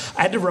talk, I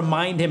had to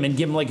remind him and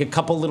give him, a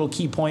couple little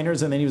key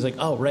pointers, and then he was like,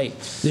 oh, right.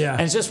 Yeah.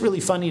 And it's just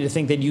really funny to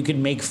think that you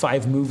can make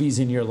 5 movies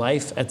in your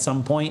life at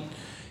some point.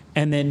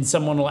 And then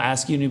someone will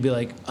ask you, and you'll be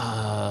like,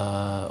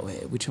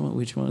 wait, which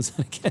one was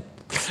that again?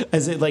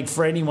 As it,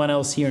 for anyone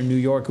else here in New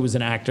York who was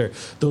an actor,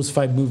 those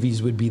 5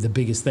 movies would be the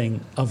biggest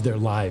thing of their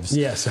lives.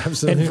 Yes,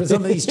 absolutely. And for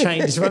some of these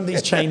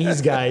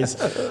Chinese guys,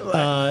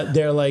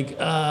 they're like,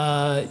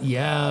 I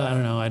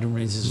don't know, I don't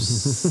really,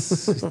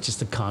 it's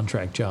just a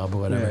contract job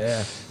or whatever.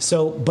 Yeah.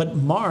 So, but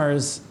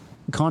Mars,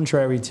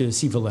 contrary to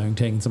Sifu Leung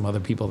Ting and some other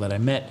people that I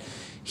met,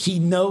 he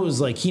knows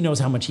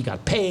how much he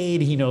got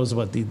paid. He knows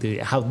what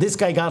how this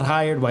guy got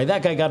hired, why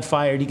that guy got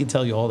fired. He can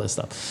tell you all this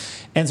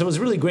stuff. And so it was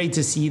really great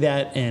to see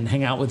that and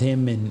hang out with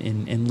him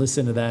and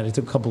listen to that. I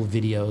took a couple of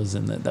videos,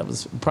 and that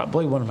was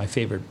probably one of my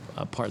favorite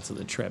parts of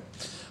the trip.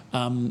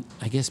 I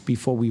guess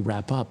before we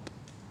wrap up,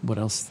 what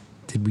else?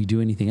 Did we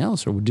do anything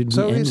else, or did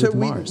we end with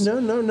Mars?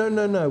 No.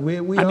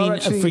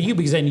 For you,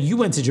 because then you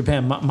went to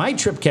Japan. My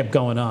trip kept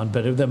going on,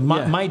 but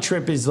my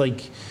trip is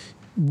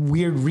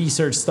weird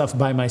research stuff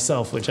by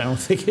myself, which I don't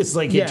think is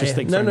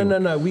interesting.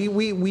 No.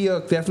 We are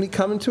definitely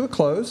coming to a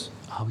close.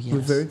 Oh yes, we're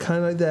very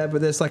kind of there,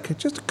 but there's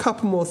just a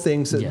couple more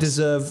things that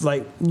deserve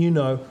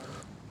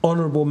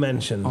honorable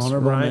mentions.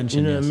 Right?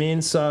 You know what I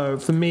mean? So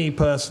for me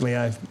personally,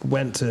 I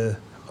went to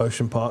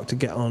Ocean Park to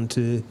get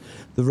onto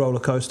the roller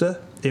coaster.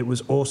 It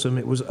was awesome.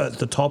 It was at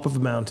the top of a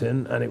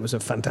mountain, and it was a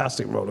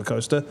fantastic roller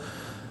coaster.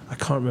 I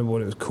can't remember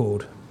what it was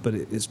called, but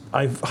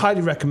I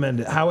highly recommend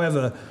it.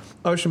 However,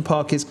 Ocean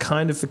Park is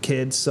kind of for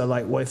kids, so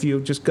if you're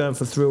just going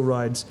for thrill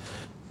rides,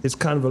 it's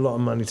kind of a lot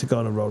of money to go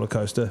on a roller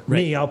coaster.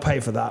 Right. Me, I'll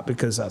pay for that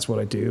because that's what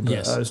I do.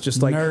 But I was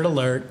just nerd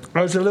alert.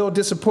 I was a little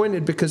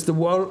disappointed because the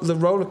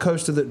roller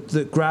coaster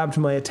that grabbed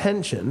my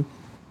attention,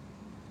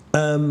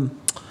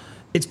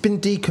 it's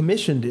been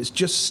decommissioned. It's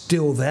just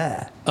still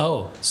there.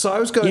 Oh, so I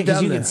was going down there.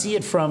 because you can see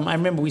it from. I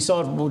remember we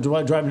saw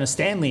it driving a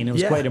Stanley, and it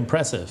was quite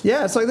impressive.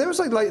 Yeah, it's there was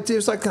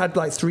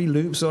had 3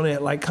 loops on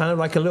it, kind of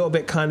a little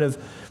bit kind of.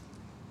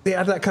 It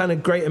had that kind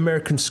of Great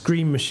American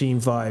Scream Machine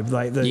vibe.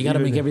 You got to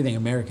make everything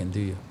American, do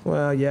you?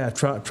 Well, yeah,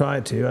 try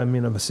to. I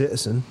mean, I'm a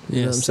citizen. You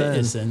know what I'm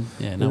citizen.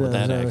 saying? Yeah, not with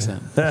that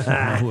accent. I don't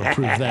know who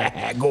approved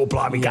that. Go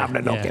blimey,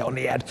 Governor, knock it on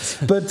the head.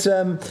 But,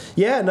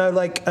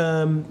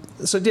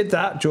 so did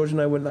that. George and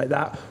I went like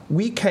that.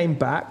 We came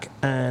back,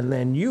 and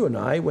then you and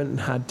I went and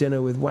had dinner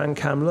with Wang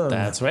Kam Leung.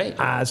 That's right.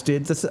 As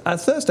did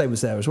Thursday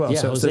was there as well. Yeah,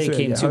 so Jose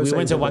came too. We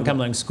went to Wang Kam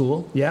Leung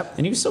school. Yep.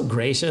 And he was so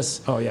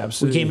gracious. Oh, yeah,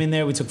 absolutely. We came in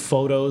there, we took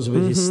photos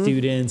with his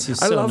students.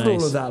 I loved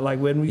all of that.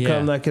 When we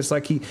come, it's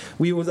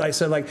we were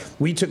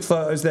we took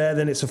photos there,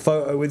 then it's a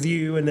photo with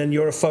you, and then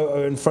you're a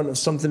photo in front of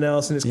something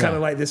else, and it's kind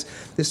of this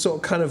sort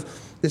of kind of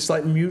this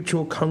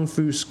mutual kung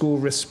fu school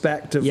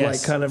respect of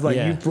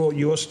you brought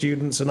your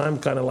students, and I'm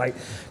kind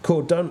of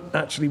cool. Don't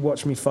actually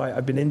watch me fight.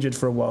 I've been injured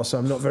for a while, so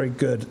I'm not very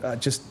good.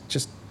 Just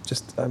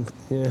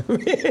yeah, hi,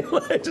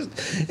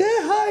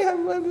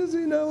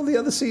 I'm all the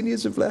other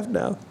seniors have left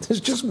now. It's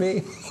just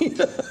me,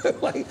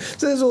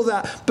 so there's all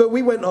that. But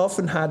we went off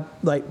and had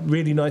like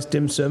really nice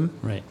dim sum,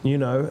 right? Yeah,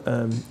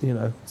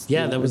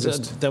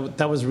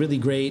 that was really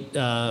great.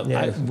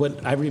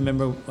 What I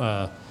remember,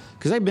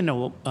 because I've been to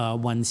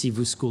One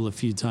Sifu school a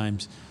few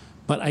times,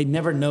 but I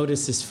never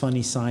noticed this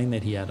funny sign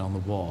that he had on the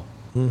wall.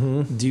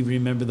 Mm-hmm. Do you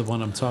remember the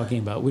one I'm talking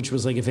about? Which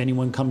was like, if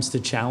anyone comes to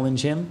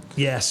challenge him,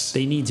 yes,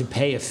 they need to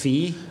pay a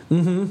fee,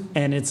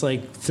 and it's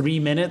like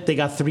 3 minutes. They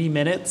got 3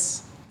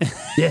 minutes.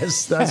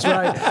 Yes, that's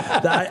right.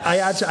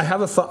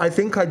 I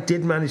think I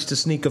did manage to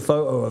sneak a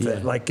photo of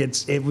it. Like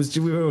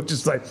we were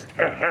just like,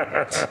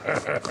 I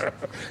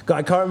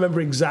can't remember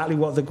exactly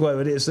what the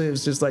quote is. It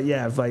was just like,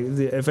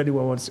 if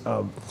anyone wants,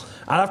 I'll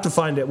have to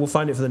find it. We'll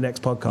find it for the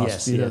next podcast.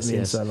 Yes, you know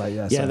yes, what I mean?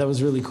 yes. So So that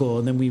was really cool.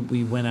 And then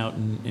we went out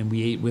and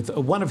we ate with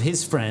one of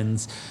his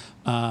friends.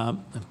 I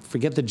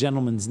forget the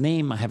gentleman's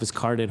name. I have his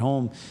card at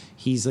home.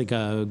 He's like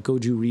a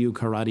Goju Ryu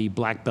karate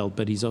black belt,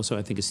 but he's also,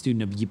 I think, a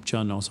student of Yip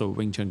Chun, also a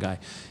Wing Chun guy.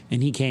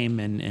 And he came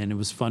and it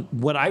was fun.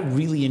 What I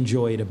really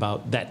enjoyed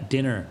about that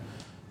dinner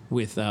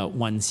with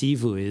One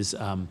Sifu is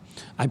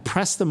I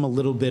pressed him a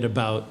little bit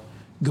about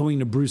going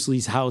to Bruce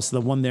Lee's house,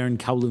 the one there in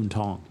Kowloon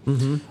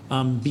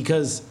Tong,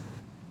 because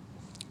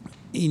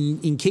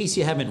in case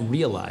you haven't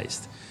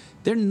realized,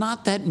 there are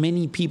not that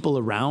many people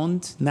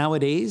around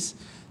nowadays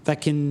that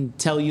can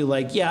tell you,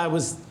 like, I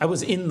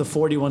was in the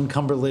 41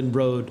 Cumberland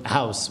Road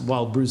house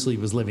while Bruce Lee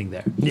was living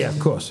there. Yeah, of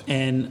course.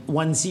 And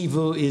One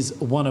Sifu is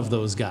one of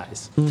those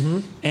guys. Mm-hmm.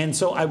 And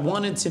so I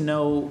wanted to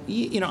know,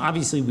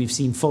 obviously we've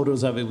seen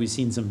photos of it, we've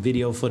seen some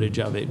video footage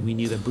of it. We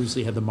knew that Bruce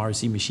Lee had the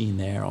Marcy machine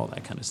there, all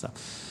that kind of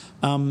stuff.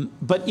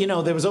 But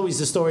there was always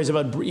the stories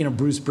about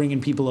Bruce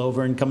bringing people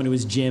over and coming to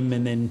his gym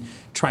and then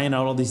trying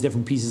out all these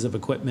different pieces of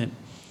equipment.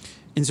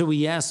 And so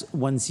we asked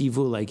One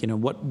Sifu, like,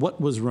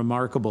 what was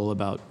remarkable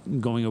about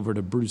going over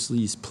to Bruce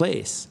Lee's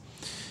place?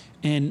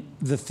 And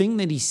the thing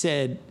that he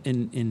said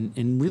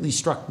and really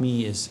struck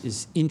me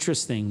is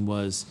interesting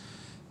was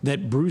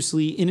that Bruce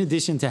Lee, in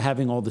addition to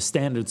having all the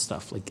standard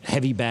stuff like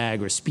heavy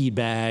bag or speed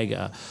bag,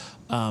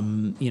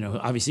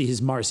 obviously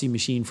his Marcy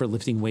machine for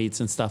lifting weights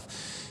and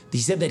stuff, he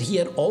said that he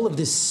had all of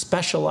this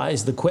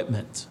specialized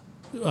equipment,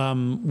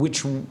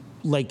 which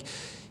like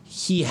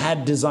he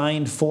had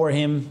designed for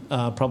him,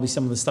 probably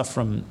some of the stuff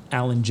from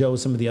Alan Joe,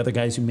 some of the other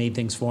guys who made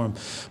things for him.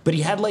 But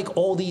he had like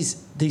all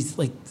these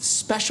like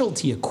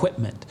specialty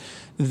equipment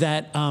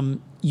that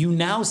you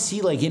now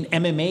see, like in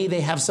MMA,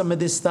 they have some of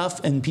this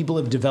stuff and people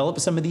have developed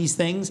some of these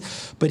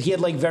things. But he had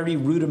like very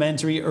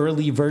rudimentary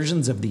early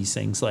versions of these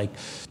things, like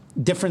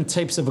different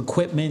types of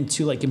equipment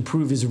to like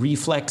improve his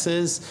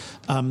reflexes,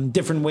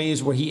 different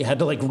ways where he had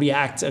to like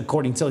react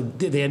according to, like,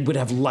 they would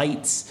have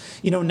lights.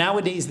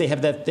 Nowadays they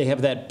have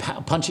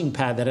that punching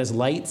pad that has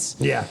lights.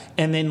 Yeah.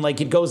 And then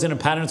like it goes in a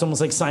pattern. It's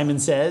almost like Simon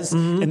Says.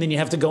 Mm-hmm. And then you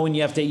have to go and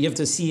you have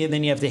to see it, and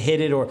then you have to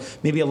hit it, or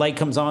maybe a light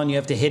comes on, you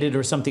have to hit it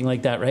or something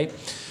like that, right?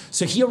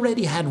 So he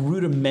already had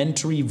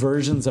rudimentary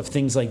versions of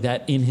things like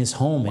that in his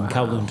home in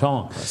Kowloon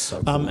Tong. That's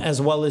so cool.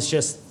 As well as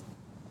just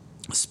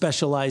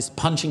specialized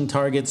punching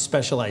targets,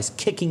 specialized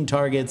kicking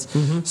targets,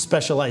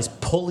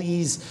 specialized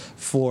pulleys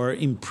for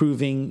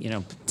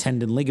improving,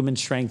 tendon ligament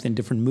strength and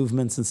different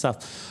movements and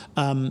stuff.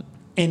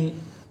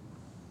 And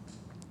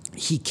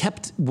he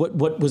kept,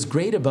 what was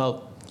great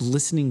about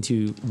listening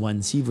to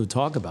One Sifu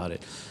talk about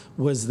it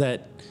was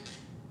that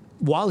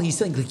while he's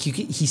like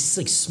he's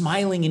like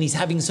smiling and he's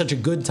having such a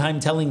good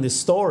time telling this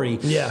story,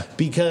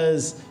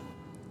 because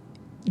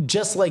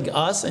just like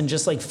us and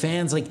just like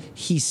fans, like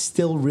he's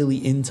still really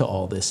into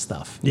all this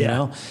stuff, you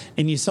know?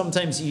 And you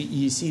sometimes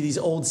you see these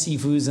old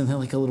Sifus and they're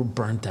like a little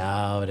burnt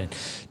out and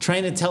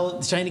trying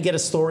to get a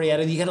story out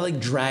of it. You got to like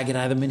drag it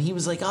out of them. And he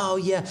was like, oh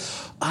yeah,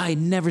 I'd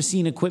never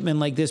seen equipment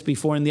like this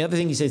before. And the other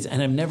thing he says,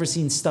 and I've never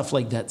seen stuff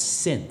like that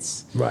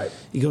since. Right.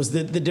 He goes,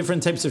 the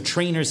different types of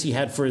trainers he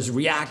had for his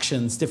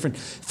reactions, different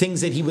things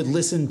that he would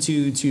listen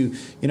to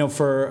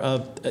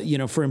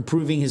for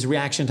improving his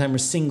reaction time or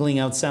singling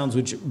out sounds,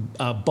 which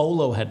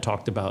Bolo had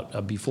talked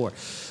about before.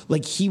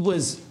 Like he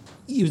was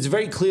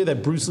very clear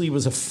that Bruce Lee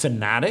was a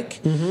fanatic,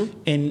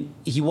 and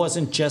he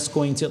wasn't just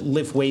going to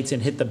lift weights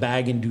and hit the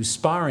bag and do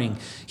sparring.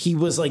 He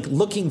was like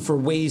looking for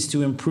ways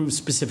to improve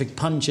specific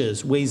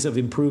punches, ways of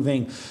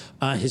improving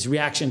his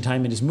reaction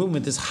time and his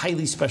movement, this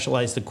highly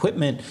specialized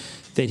equipment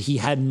that he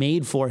had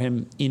made for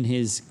him in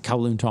his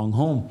Kowloon Tong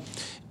home.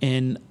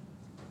 And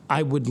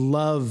I would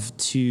love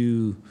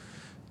to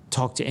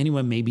talk to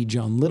anyone. Maybe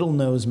John Little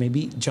knows.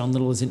 Maybe John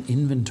Little is an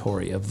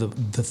inventory of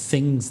the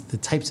things, the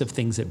types of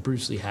things that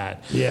Bruce Lee had.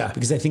 Yeah.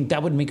 Because I think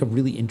that would make a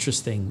really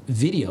interesting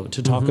video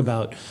to talk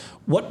about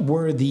what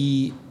were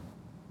the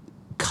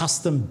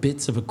custom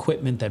bits of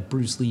equipment that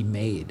Bruce Lee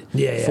made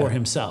for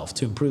himself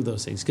to improve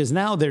those things. Because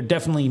now they're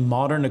definitely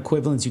modern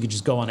equivalents you could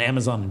just go on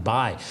Amazon and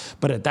buy.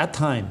 But at that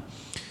time,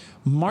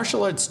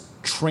 martial arts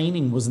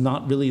training was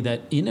not really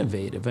that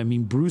innovative. I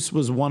mean, Bruce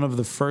was one of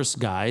the first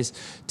guys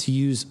to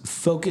use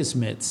focus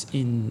mitts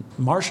in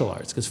martial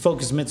arts, because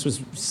focus mitts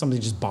was something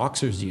just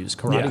boxers used.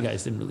 Karate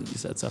guys didn't really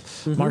use that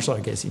stuff. Martial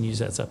art guys didn't use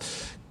that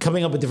stuff.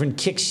 Coming up with different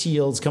kick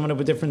shields, coming up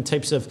with different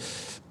types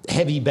of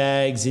heavy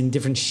bags in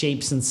different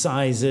shapes and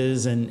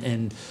sizes,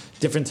 and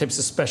different types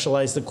of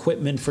specialized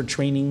equipment for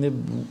training the,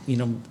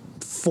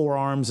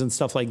 forearms and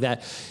stuff like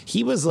that.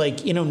 He was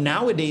like,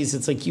 nowadays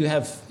it's like you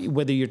have,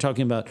 whether you're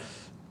talking about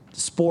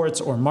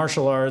sports or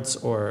martial arts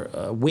or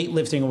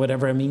weightlifting or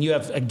whatever, I mean, you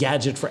have a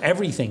gadget for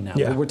everything now.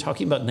 But we're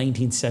talking about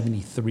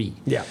 1973.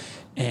 Yeah.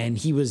 And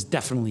he was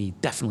definitely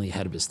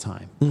ahead of his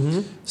time.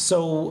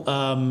 So,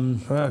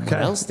 what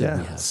else did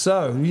we have?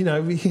 So, we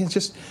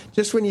just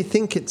when you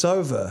think it's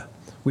over,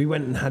 we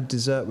went and had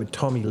dessert with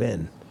Tommy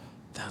Lin.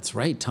 That's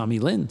right, Tommy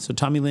Lin. So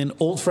Tommy Lin,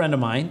 old friend of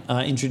mine,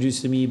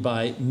 introduced to me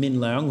by Min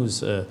Leung,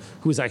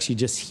 who was actually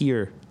just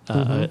here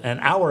an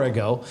hour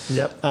ago.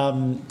 Yep.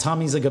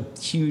 Tommy's like a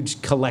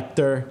huge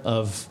collector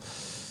of,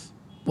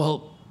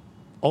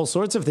 all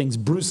sorts of things,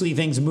 Bruce Lee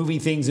things, movie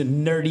things,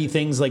 and nerdy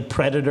things like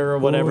Predator or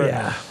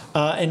whatever.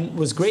 And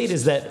what's great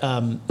is that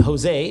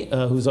Jose,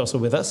 who's also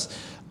with us,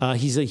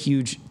 he's a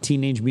huge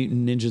Teenage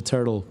Mutant Ninja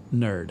Turtle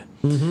nerd.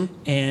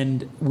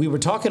 And we were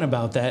talking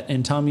about that,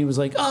 and Tommy was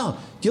like, "Oh,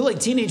 do you like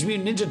Teenage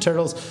Mutant Ninja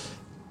Turtles?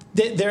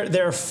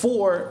 There are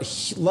 4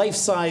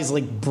 life-size,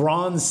 like,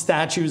 bronze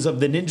statues of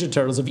the Ninja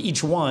Turtles, of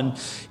each one,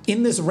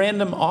 in this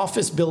random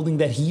office building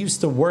that he used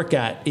to work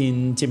at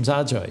in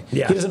Timsajoy. He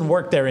doesn't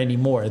work there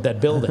anymore,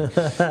 that building.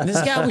 And this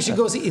guy, we should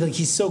go see, like,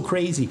 he's so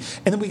crazy.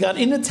 And then we got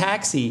in a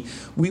taxi,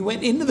 we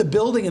went into the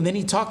building, and then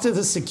he talked to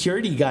the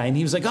security guy, and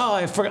he was like, "Oh,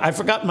 I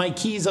forgot my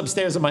keys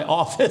upstairs in my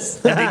office."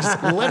 And they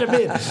just let him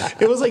in.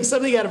 It was like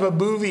something out of a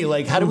movie,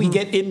 like, how do we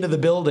get into the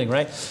building,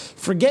 right?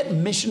 Forget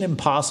Mission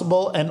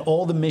Impossible and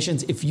all the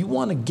missions. If you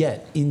want to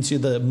get into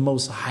the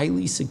most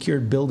highly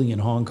secured building in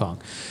Hong Kong,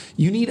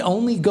 you need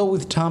only go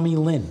with Tommy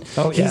Lin.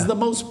 He's the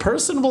most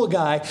personable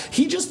guy.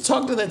 He just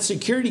talked to that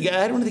security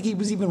guy. I don't think he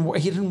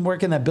didn't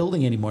work in that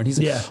building anymore. And he's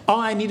like,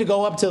 "Oh, I need to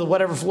go up to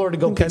whatever floor to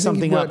go pick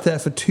something up." He worked there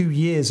for 2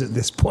 years at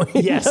this point.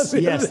 Yes.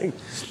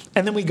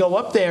 And then we go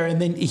up there,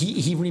 and then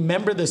he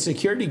remembered the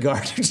security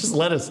guard who just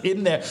let us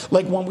in there,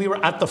 like when we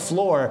were at the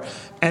floor,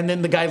 and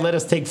then the guy let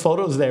us take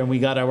photos there, and we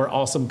got our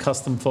awesome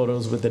custom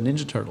photos with the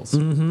Ninja Turtles.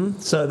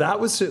 So that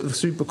was a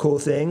super cool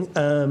thing.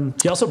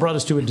 He also brought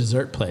us to a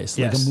dessert place,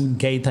 like a Moon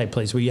Gay type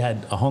place where you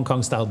had a Hong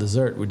Kong style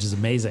dessert, which is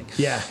amazing.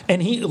 Yeah.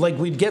 And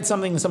we'd get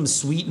something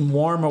sweet and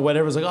warm or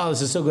whatever. It's like, "Oh,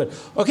 this is so good.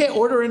 Okay,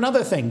 order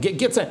another thing.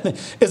 Get something."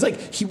 It's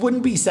like he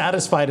wouldn't be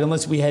satisfied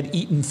unless we had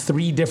eaten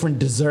 3 different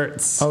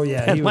desserts. Oh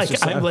yeah. And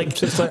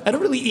I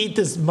don't really eat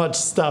this much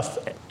stuff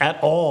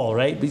at all,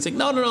 right? But he's like,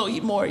 no,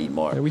 eat more.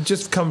 Yeah, we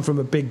just come from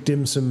a big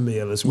dim sum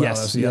meal as well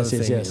as the other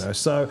thing.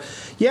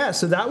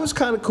 So that was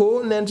kind of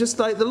cool. And then just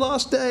like the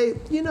last day,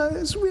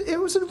 it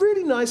was a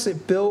really nice.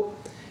 It built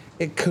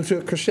it to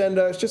a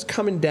crescendo. It's just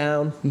coming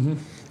down.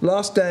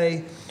 Last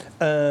day,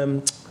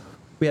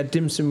 we had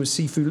dim sum with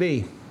Sifu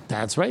Lee.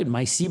 That's right.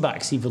 My Seabach,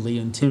 Sifu Lee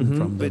and Tim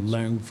from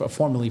the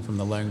formerly from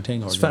the Leung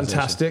Ting organization. It's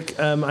fantastic.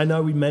 I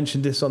know we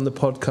mentioned this on the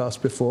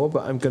podcast before,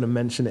 but I'm going to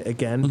mention it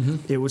again.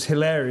 It was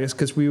hilarious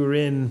because we were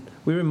in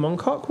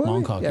Mongkok, weren't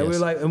we? Mongkok, yeah,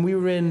 yes. we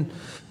were in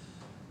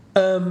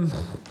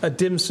a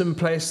dim sum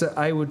place that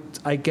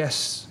I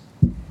guess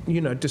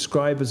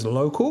describe as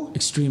local.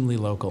 Extremely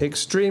local.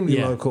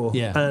 Local.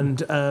 Yeah. And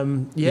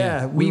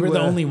we were the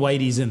only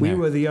whiteys in there. We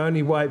were the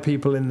only white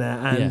people in there,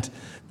 and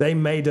they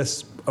made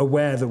us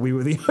aware that we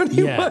were the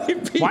only white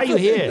people. Why are you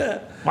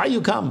here? Why you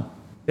come?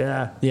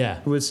 Yeah.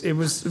 It was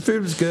the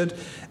food was good.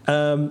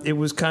 It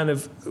was kind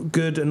of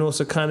good, and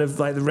also kind of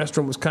like the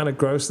restaurant was kind of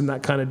gross in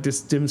that kind of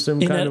dim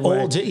sum kind of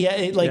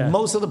way.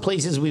 Most of the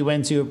places we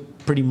went to are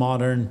pretty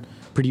modern,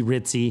 pretty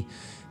ritzy.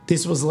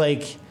 This was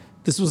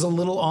a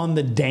little on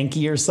the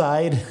dankier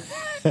side.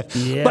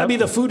 But I mean,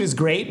 the food is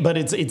great, but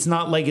it's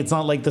not like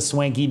the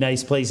swanky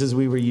nice places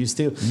we were used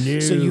to. No.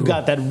 So you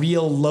got that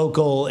real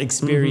local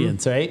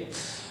experience, right?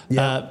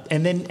 Yeah.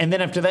 And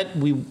then after that,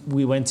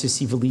 we went to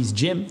Sifu Lee's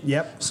gym.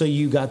 Yep. So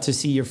you got to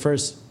see your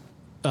first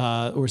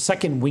or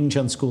second Wing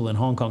Chun school in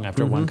Hong Kong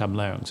after Wan Kam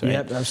Leung, right?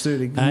 Yep,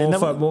 absolutely.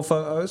 More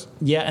photos.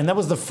 Yeah, and that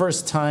was the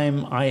first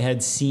time I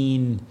had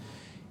seen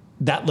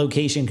that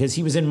location, because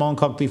he was in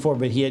Mongkok before,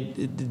 but he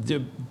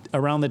had,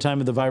 around the time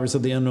of the virus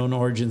of the unknown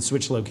origin,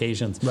 switched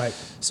locations. Right.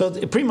 So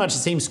pretty much the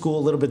same school,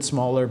 a little bit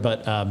smaller,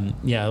 but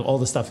all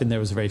the stuff in there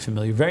was very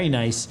familiar. Very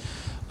nice.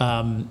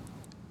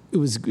 It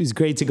was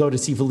great to go to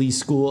Sifu Lee's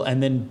school,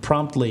 and then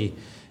promptly,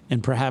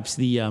 and perhaps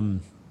the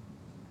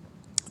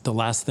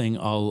last thing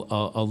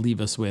I'll leave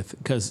us with,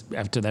 because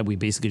after that we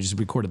basically just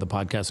recorded the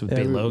podcast with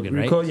Bay Logan,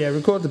 right?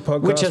 Record the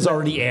podcast, which has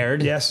already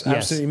aired. Yes,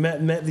 absolutely.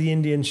 Met the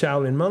Indian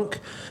Shaolin monk,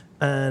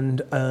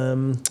 and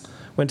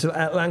Went to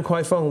Lan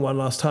Kwai Fong one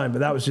last time, but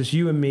that was just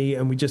you and me,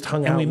 and we just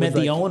hung out. And we met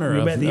the owner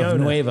of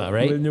Nueva,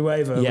 right? With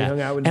Nueva. Yeah. We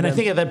hung out with and them. I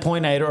think at that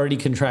point I had already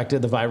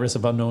contracted the virus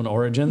of unknown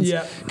origins.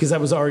 Yeah. Because I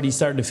was already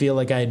starting to feel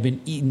like I had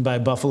been eaten by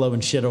buffalo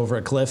and shit over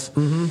a cliff.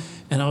 Mm-hmm.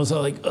 And I was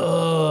all like,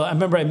 oh. I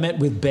remember I met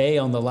with Bay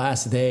on the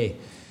last day,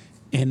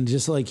 and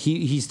just like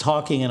he's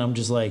talking, and I'm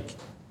just like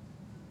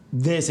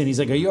this, and he's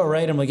like, are you all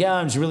right? I'm like, yeah,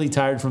 I'm just really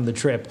tired from the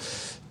trip.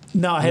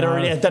 No, I had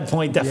already at that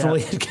point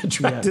definitely had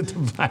contracted the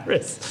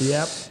virus.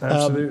 Yep,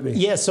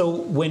 absolutely. So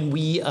when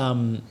we,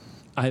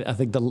 I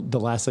think the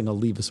last thing I'll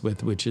leave us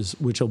with,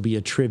 which will be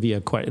a trivia,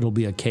 it'll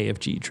be a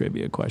KFG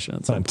trivia question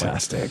at some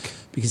Fantastic. point.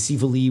 Because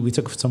Sifa Lee, we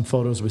took some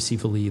photos with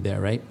Sifa Lee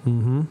there, right?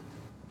 Mm-hmm.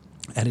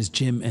 At his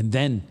gym, and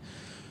then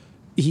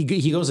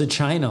he goes to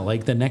China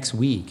like the next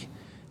week,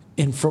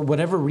 and for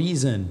whatever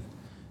reason,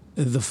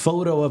 the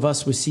photo of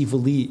us with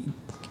Sifa Lee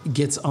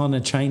gets on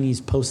a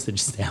Chinese postage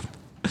stamp.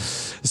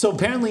 So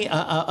apparently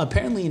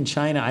in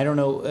China, I don't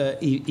know,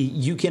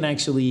 you can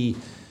actually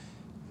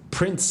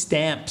print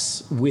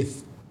stamps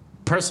with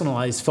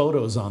personalized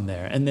photos on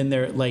there, and then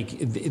they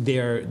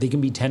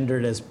can be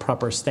tendered as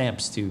proper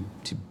stamps to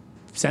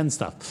send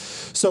stuff.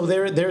 So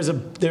there's a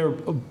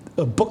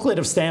booklet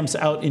of stamps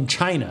out in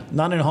China,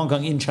 not in Hong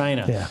Kong, in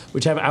China,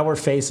 which have our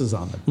faces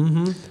on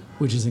them,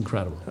 which is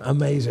incredible,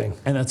 amazing.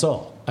 And that's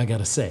all I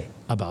gotta say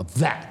about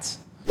that.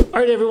 All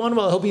right, everyone.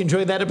 Well, I hope you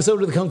enjoyed that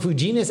episode of The Kung Fu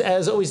Genius.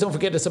 As always, don't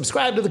forget to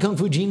subscribe to The Kung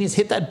Fu Genius.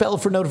 Hit that bell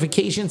for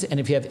notifications. And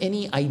if you have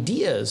any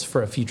ideas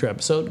for a future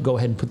episode, go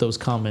ahead and put those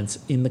comments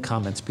in the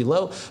comments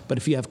below. But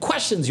if you have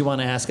questions you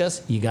want to ask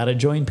us, you got to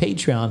join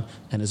Patreon.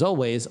 And as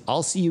always,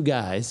 I'll see you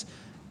guys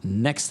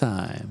next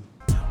time.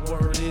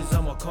 Word is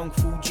I'm a kung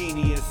fu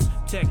genius.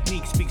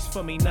 Technique speaks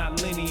for me,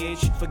 not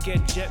lineage.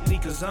 Forget Jet Li,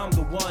 cause I'm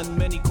the one.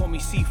 Many call me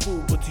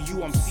seafood, but to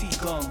you I'm sea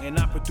kung. And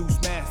I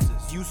produce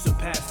masters. You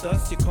surpassed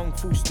us. Your kung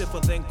fu stiffer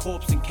than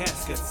corpse and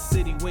caskets.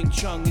 City Wing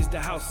Chun is the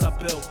house I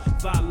built.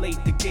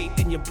 Violate the gate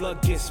and your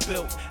blood gets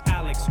spilt.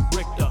 Alex,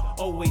 Richter,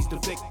 always the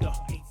victor.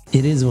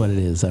 It is what it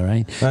is, all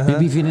right?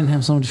 Maybe if you didn't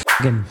have so much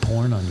fucking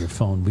porn on your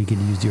phone, we could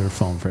use your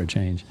phone for a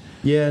change.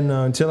 Yeah,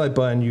 no, until I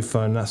buy a new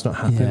phone, that's not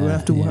happening. Yeah, We'll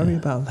have to worry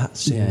about that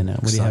soon. Yeah, no.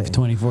 What do you have,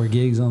 24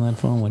 gigs on that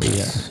phone? What do you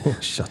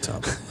got? Shut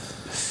up.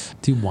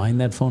 Do you wind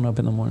that phone up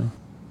in the morning?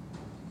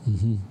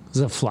 Mm-hmm.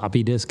 There's a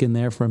floppy disk in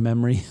there for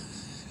memory.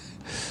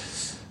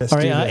 All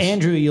right,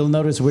 Andrew, you'll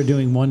notice we're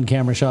doing one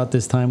camera shot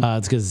this time.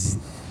 It's because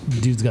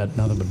dude's got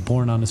nothing but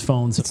porn on his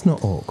phone. So it's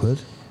not awkward.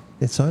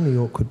 It's only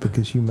awkward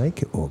because you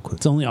make it awkward.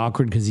 It's only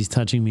awkward because he's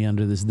touching me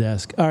under this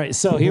desk. All right,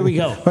 so here we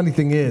go. Funny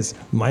thing is,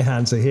 my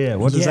hands are here.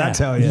 What does that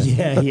tell you?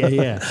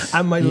 Yeah.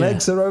 And my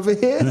legs are over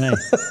here?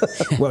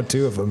 Right. Well,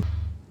 two of them.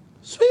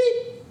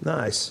 Sweet.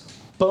 Nice.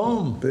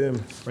 Boom.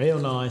 Boom. Real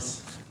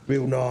nice.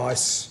 Real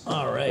nice.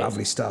 All right.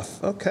 Lovely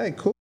stuff. Okay,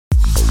 cool.